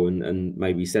as well, and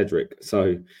maybe Cedric.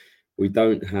 So we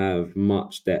don't have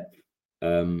much depth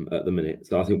at the minute.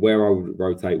 So I think where I would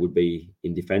rotate would be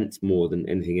in defence more than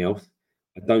anything else.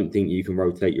 I don't think you can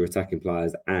rotate your attacking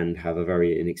players and have a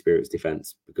very inexperienced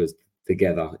defence, because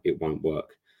together it won't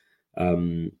work.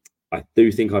 I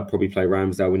do think I'd probably play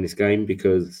Ramsdale in this game,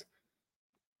 because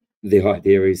the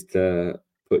idea is to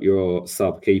put your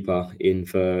sub keeper in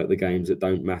for the games that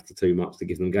don't matter too much to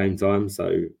give them game time.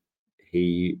 So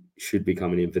he should be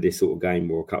coming in for this sort of game,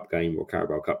 or a cup game, or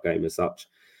Carabao Cup game as such.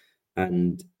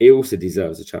 And he also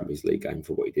deserves a Champions League game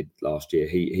for what he did last year.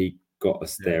 He got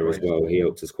us there as well. He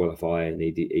helped us qualify, and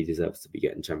he deserves to be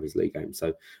getting Champions League games.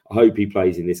 So I hope he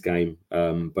plays in this game.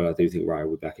 But I do think Raya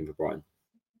will be back in for Brighton.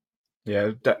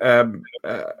 Yeah,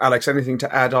 Alex, anything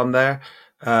to add on there?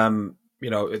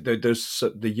 There's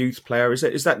the youth player. Is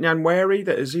that Nyanweri?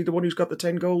 Is he the one who's got the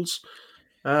 10 goals?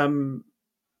 I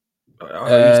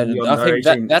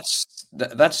think that's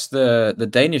the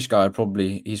Danish guy.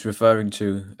 Probably he's referring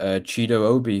to Chido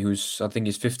Obi, who's, I think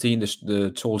he's 15,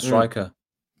 the tall striker.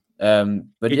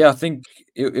 But yeah, I think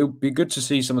it would be good to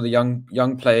see some of the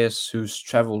young players who's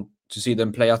travelled to see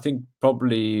them play. I think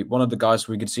probably one of the guys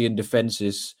we could see in defence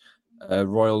is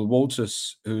Royal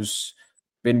Walters, who's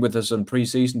been with us on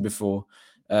pre-season before.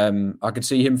 I could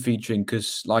see him featuring,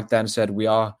 because like Dan said, we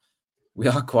are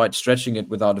quite stretching it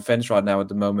with our defence right now at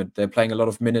the moment. They're playing a lot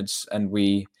of minutes, and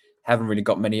we haven't really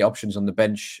got many options on the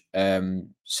bench.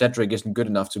 Cedric isn't good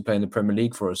enough to play in the Premier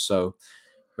League for us, so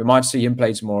we might see him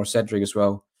play some more Cedric as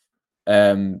well.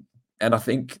 And I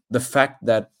think the fact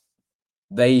that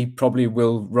they probably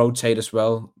will rotate as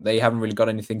well, they haven't really got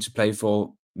anything to play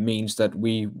for, means that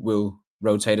we will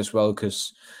rotate as well,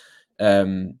 because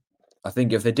I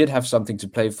think if they did have something to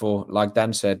play for, like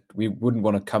Dan said, we wouldn't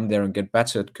want to come there and get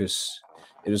battered, because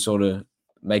it would sort of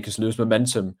make us lose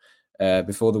momentum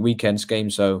before the weekend's game.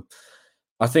 So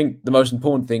I think the most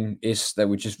important thing is that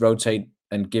we just rotate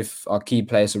and give our key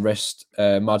players a rest.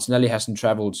 Martinelli hasn't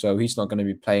travelled, so he's not going to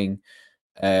be playing.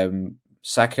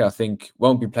 Saka, I think,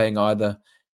 won't be playing either.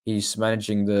 He's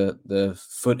managing the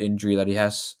foot injury that he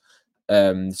has.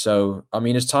 So, I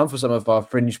mean, it's time for some of our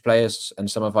fringe players and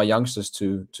some of our youngsters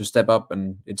to step up,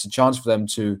 and it's a chance for them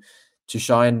to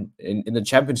shine in the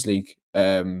Champions League,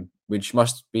 which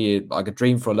must be like a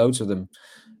dream for loads of them,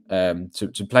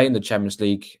 to play in the Champions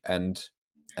League and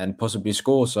possibly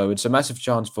score. So it's a massive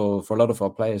chance for a lot of our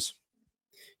players.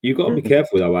 You've got to be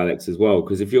careful though, Alex, as well,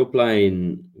 because if you're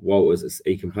playing Walters,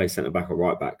 he can play centre back or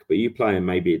right back, but you play him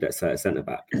maybe, let's say, a centre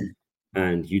back,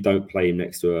 and you don't play him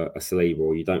next to a Saliba,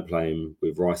 or you don't play him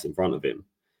with Rice in front of him,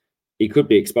 he could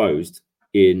be exposed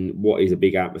in what is a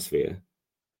big atmosphere,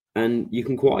 and you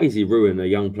can quite easily ruin a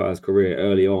young player's career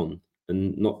early on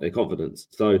and not their confidence.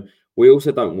 So we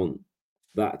also don't want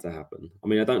that to happen. I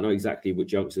mean, I don't know exactly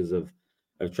which youngsters have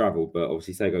travelled, but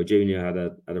obviously Sego Jr. had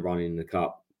a run in the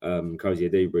cup. Cozy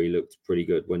Adubri looked pretty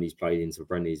good when he's played in some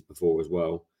friendlies before as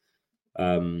well.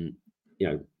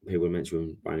 People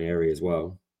mention Ranieri as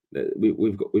well.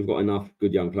 We've got enough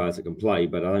good young players that can play,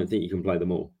 but I don't think you can play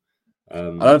them all. I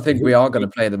don't think we are going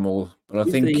to play them all, but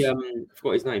I think I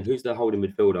forgot his name. Who's the holding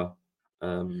midfielder?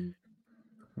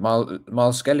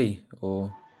 Miles Skelly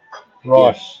or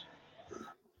Rice?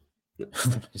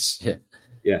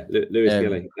 Yeah, Lewis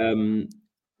Skelly.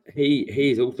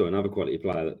 He is also another quality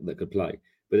player that could play.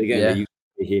 But again, you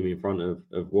see him in front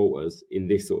of Walters in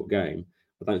this sort of game.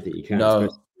 I don't think you can,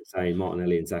 especially saying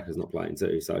Martinelli and Saka's not playing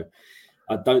too. So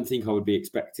I don't think I would be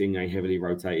expecting a heavily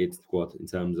rotated squad in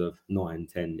terms of 9,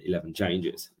 10, 11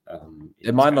 changes.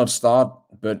 It might not start,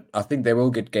 but I think they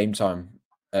will get game time,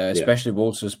 especially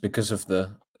Walters, because of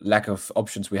the lack of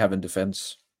options we have in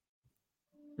defence.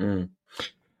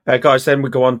 Guys, then we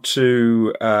go on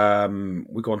to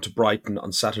Brighton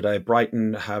on Saturday.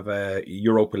 Brighton have a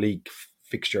Europa League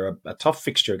fixture, a tough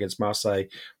fixture against Marseille.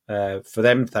 For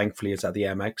them, thankfully, it's at the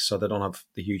MX, so they don't have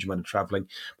the huge amount of travelling.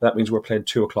 But that means we're playing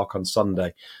 2:00 on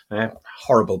Sunday.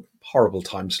 Horrible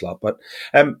time slot. But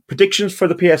predictions for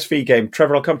the PSV game.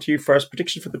 Trevor, I'll come to you first.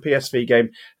 Predictions for the PSV game,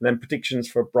 and then predictions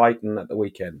for Brighton at the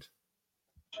weekend.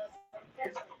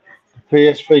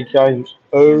 PSV games,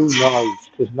 who knows?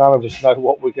 Because none of us know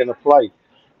what we're going to play.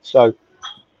 So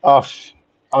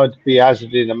I'd be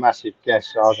hazarding a massive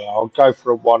guess. I'll go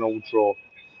for a 1-1 draw,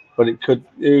 but it could.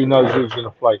 Who knows who's going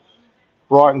to play?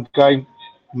 Brighton game,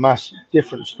 massive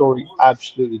different story.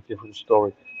 Absolutely different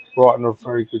story. Brighton are a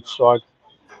very good side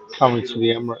coming to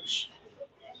the Emirates,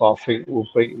 but I think we'll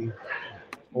beat them.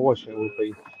 I always think we'll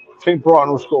beat them. I think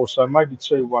Brighton will score, so maybe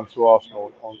 2-1 to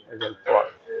Arsenal against Brighton.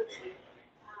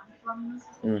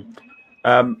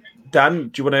 Dan,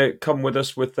 do you want to come with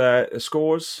us with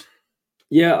scores?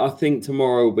 Yeah, I think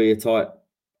tomorrow will be a tight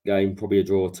game, probably a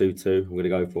draw 2-2. I'm going to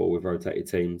go for with rotated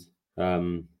teams.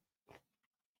 Brighton,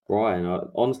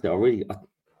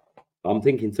 I'm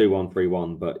thinking 2-1,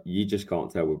 3-1, but you just can't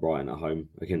tell with Brighton at home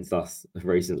against us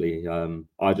recently.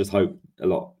 I just hope a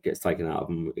lot gets taken out of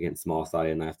them against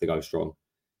Marseille and they have to go strong,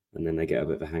 and then they get a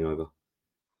bit of a hangover.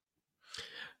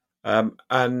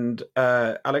 And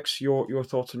Alex, your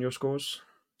thoughts on your scores?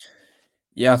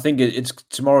 Yeah, I think it's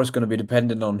tomorrow's going to be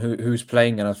dependent on who's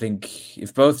playing, and I think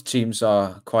if both teams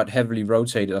are quite heavily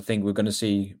rotated, I think we're going to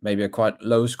see maybe a quite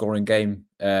low-scoring game.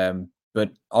 But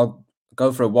I'll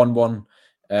go for a 1-1.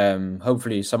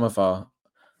 Hopefully, some of our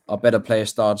better player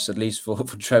starts, at least for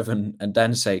Trevor and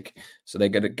Dan's sake, so they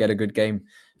get a good game.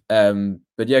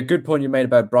 But yeah, good point you made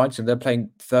about Brighton. They're playing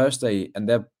Thursday, and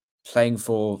they're playing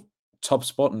for top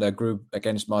spot in their group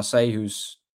against Marseille,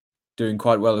 who's doing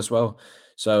quite well as well.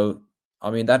 So, I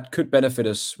mean, that could benefit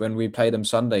us when we play them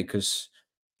Sunday, because,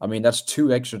 I mean, that's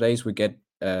 2 extra days we get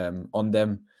on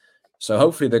them. So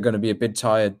hopefully they're going to be a bit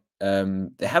tired.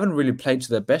 They haven't really played to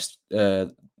their best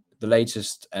the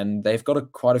latest, and they've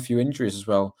got quite a few injuries as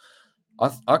well.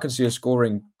 I can see us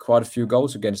scoring quite a few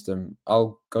goals against them.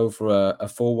 I'll go for a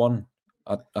 4-1.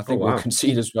 I think we'll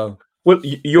concede as well. Well,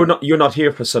 you're not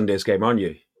here for Sunday's game, aren't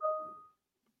you?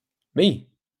 Me?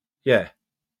 Yeah.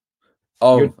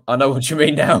 Oh, I know what you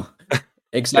mean now.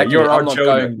 Exactly. Yeah, I'm not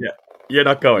going. Yeah. You're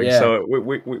not going. Yeah. So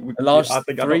we the last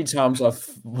three times I've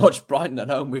watched Brighton at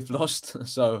home, we've lost.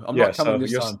 So I'm not coming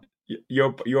this time.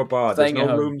 You're barred. There's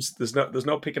no rooms. There's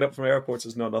no picking up from airports.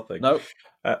 There's no nothing. Nope.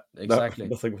 Exactly.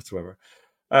 Nothing whatsoever.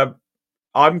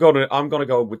 I'm gonna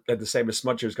go with the same as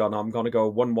Smudger's gone. I'm gonna go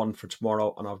 1-1 for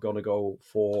tomorrow, and I'm gonna go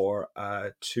for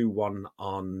 2-1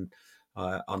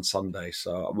 on Sunday.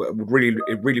 So it would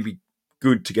really be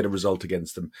good to get a result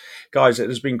against them. Guys, it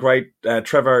has been great.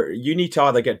 Trevor, you need to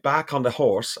either get back on the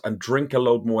horse and drink a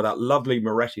load more of that lovely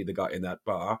Moretti they got in that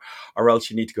bar, or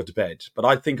else you need to go to bed. But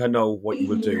I think I know what you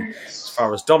will do. As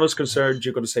far as Donna's concerned,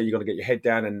 you're going to say you're going to get your head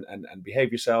down and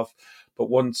behave yourself. But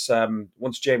once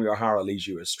Jamie O'Hara leads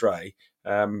you astray,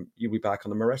 you'll be back on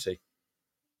the Moretti.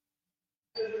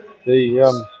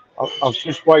 I was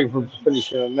just waiting for him to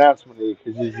finish an announcement here,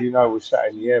 because as you know, we're sat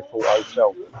in the airport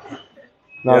hotel.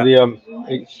 No, yeah.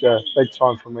 It's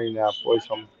bedtime for me now, boys.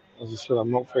 As I said,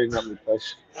 I'm not feeling at my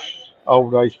best.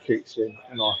 Old age kicks in,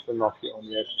 and I have to knock it on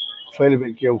the head. I feel a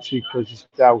bit guilty because it's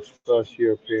Dal's first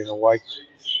European away,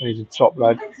 and he's a top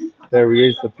lad. There he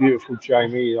is, the beautiful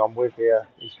Jamie I'm with here.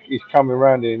 He's coming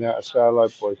around here now to say hello,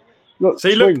 boys. Look,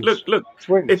 see, twins. Look,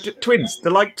 twins. Twins.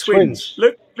 They're like twins.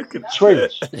 Look at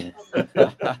twins.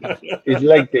 He's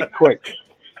legged it quick.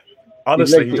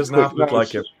 Honestly, he doesn't have to look like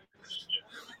him.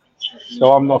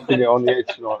 So I'm knocking it on the head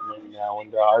tonight now,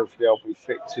 and hopefully I'll be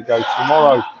fit to go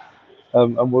tomorrow.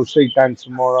 And we'll see Dan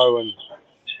tomorrow, and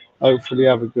hopefully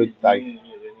have a good day.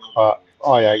 But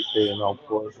I hate being old,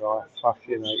 boys. I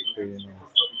fucking hate being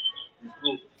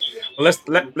old. Well,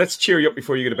 let's cheer you up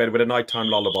before you go to bed with a nighttime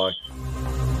lullaby.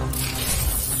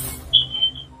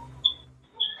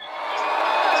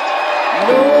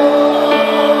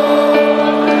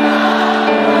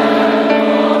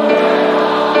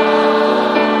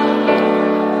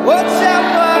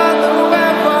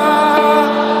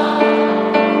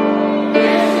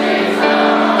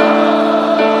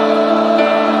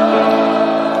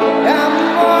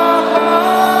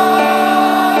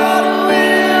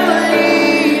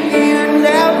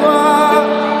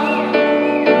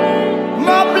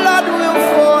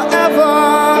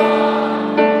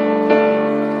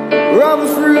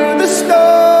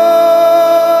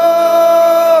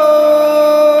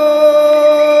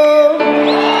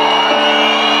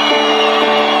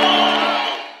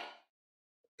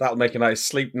 That'll make a nice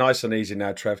sleep, nice and easy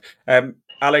now, Trev.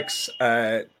 Alex,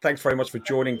 thanks very much for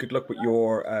joining. Good luck with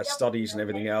your studies and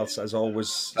everything else. As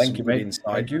always, Thank you, mate.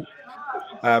 Inside. Thank you.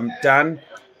 Dan,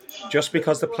 just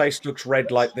because the place looks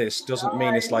red like this doesn't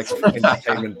mean it's like for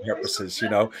entertainment purposes, you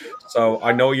know. So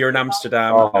I know you're in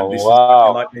Amsterdam, and this is what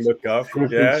you like to look up.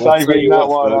 Yeah, saving that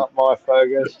one up, my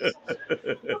Fergus.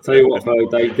 Tell you what, though,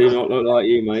 they do not look like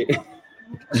you, mate.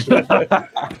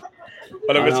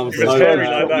 Well, if it's hairy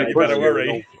like that, you better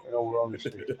worry. In all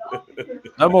honesty.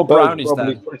 No more brownies,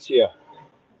 probably Dan. prettier.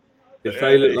 If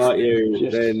they look like you,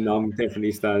 then I'm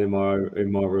definitely staying in my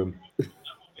room. Yeah,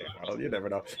 well, you never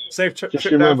know. Safe trip. Just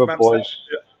remember, boys.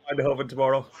 Eindhoven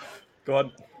tomorrow. Go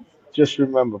on. Just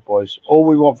remember, boys. All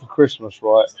we want for Christmas,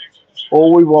 right?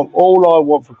 All I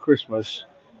want for Christmas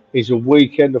is a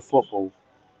weekend of football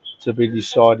to be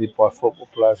decided by football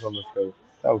players on the field.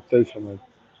 That would do for me.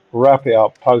 Wrap it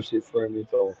up, post it for any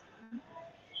door.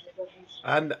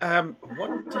 And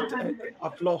what did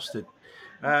I've lost it?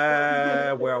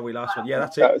 Where are we last one? Yeah,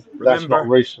 that's it. That's not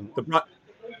recent.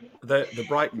 The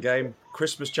Brighton game,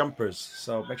 Christmas jumpers.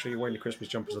 So make sure you're wearing the Christmas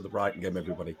jumpers of the Brighton game,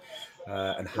 everybody.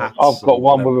 And hats. I've got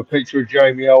one with a picture of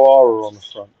Jamie O'Hara on the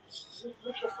front.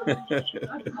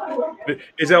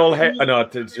 Is it all head? Oh, no,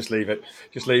 just leave it.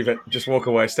 Just leave it. Just walk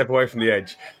away. Step away from the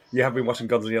edge. You have been watching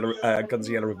Guns and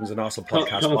Yellow Ribbons and Arsenal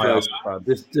podcast. Come on,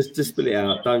 just spill it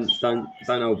out. Don't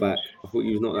hold back. I thought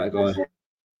you was not that guy.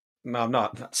 No, I'm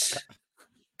not.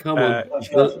 Come on,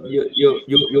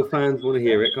 your fans want to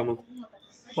hear it. Come on.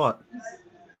 What?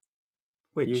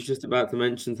 Which? You were just about to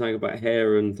mention something about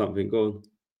hair and something. Go on.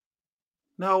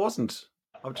 No, I wasn't.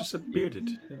 I've just said bearded.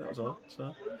 Yeah, that was all.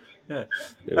 So, yeah.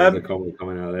 There was a comment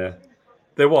coming out there.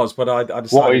 There was, but I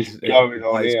decided. What is going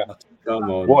on here?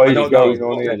 Come on. What is going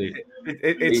on here?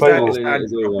 It's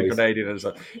Canadian and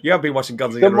stuff. You have been watching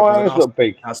Guns and Yellow Ribbons. My eyes look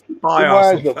big. My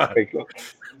eyes look big.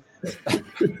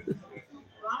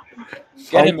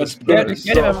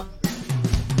 Get him.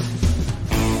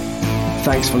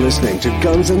 Thanks for listening to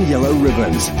Guns and Yellow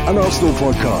Ribbons, an Arsenal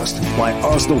podcast by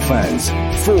Arsenal fans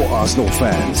for Arsenal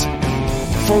fans.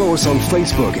 Follow us on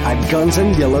Facebook at Guns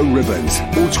and Yellow Ribbons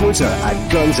or Twitter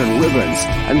at Guns and Ribbons.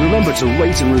 And remember to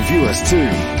rate and review us too.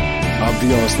 Up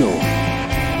the Arsenal.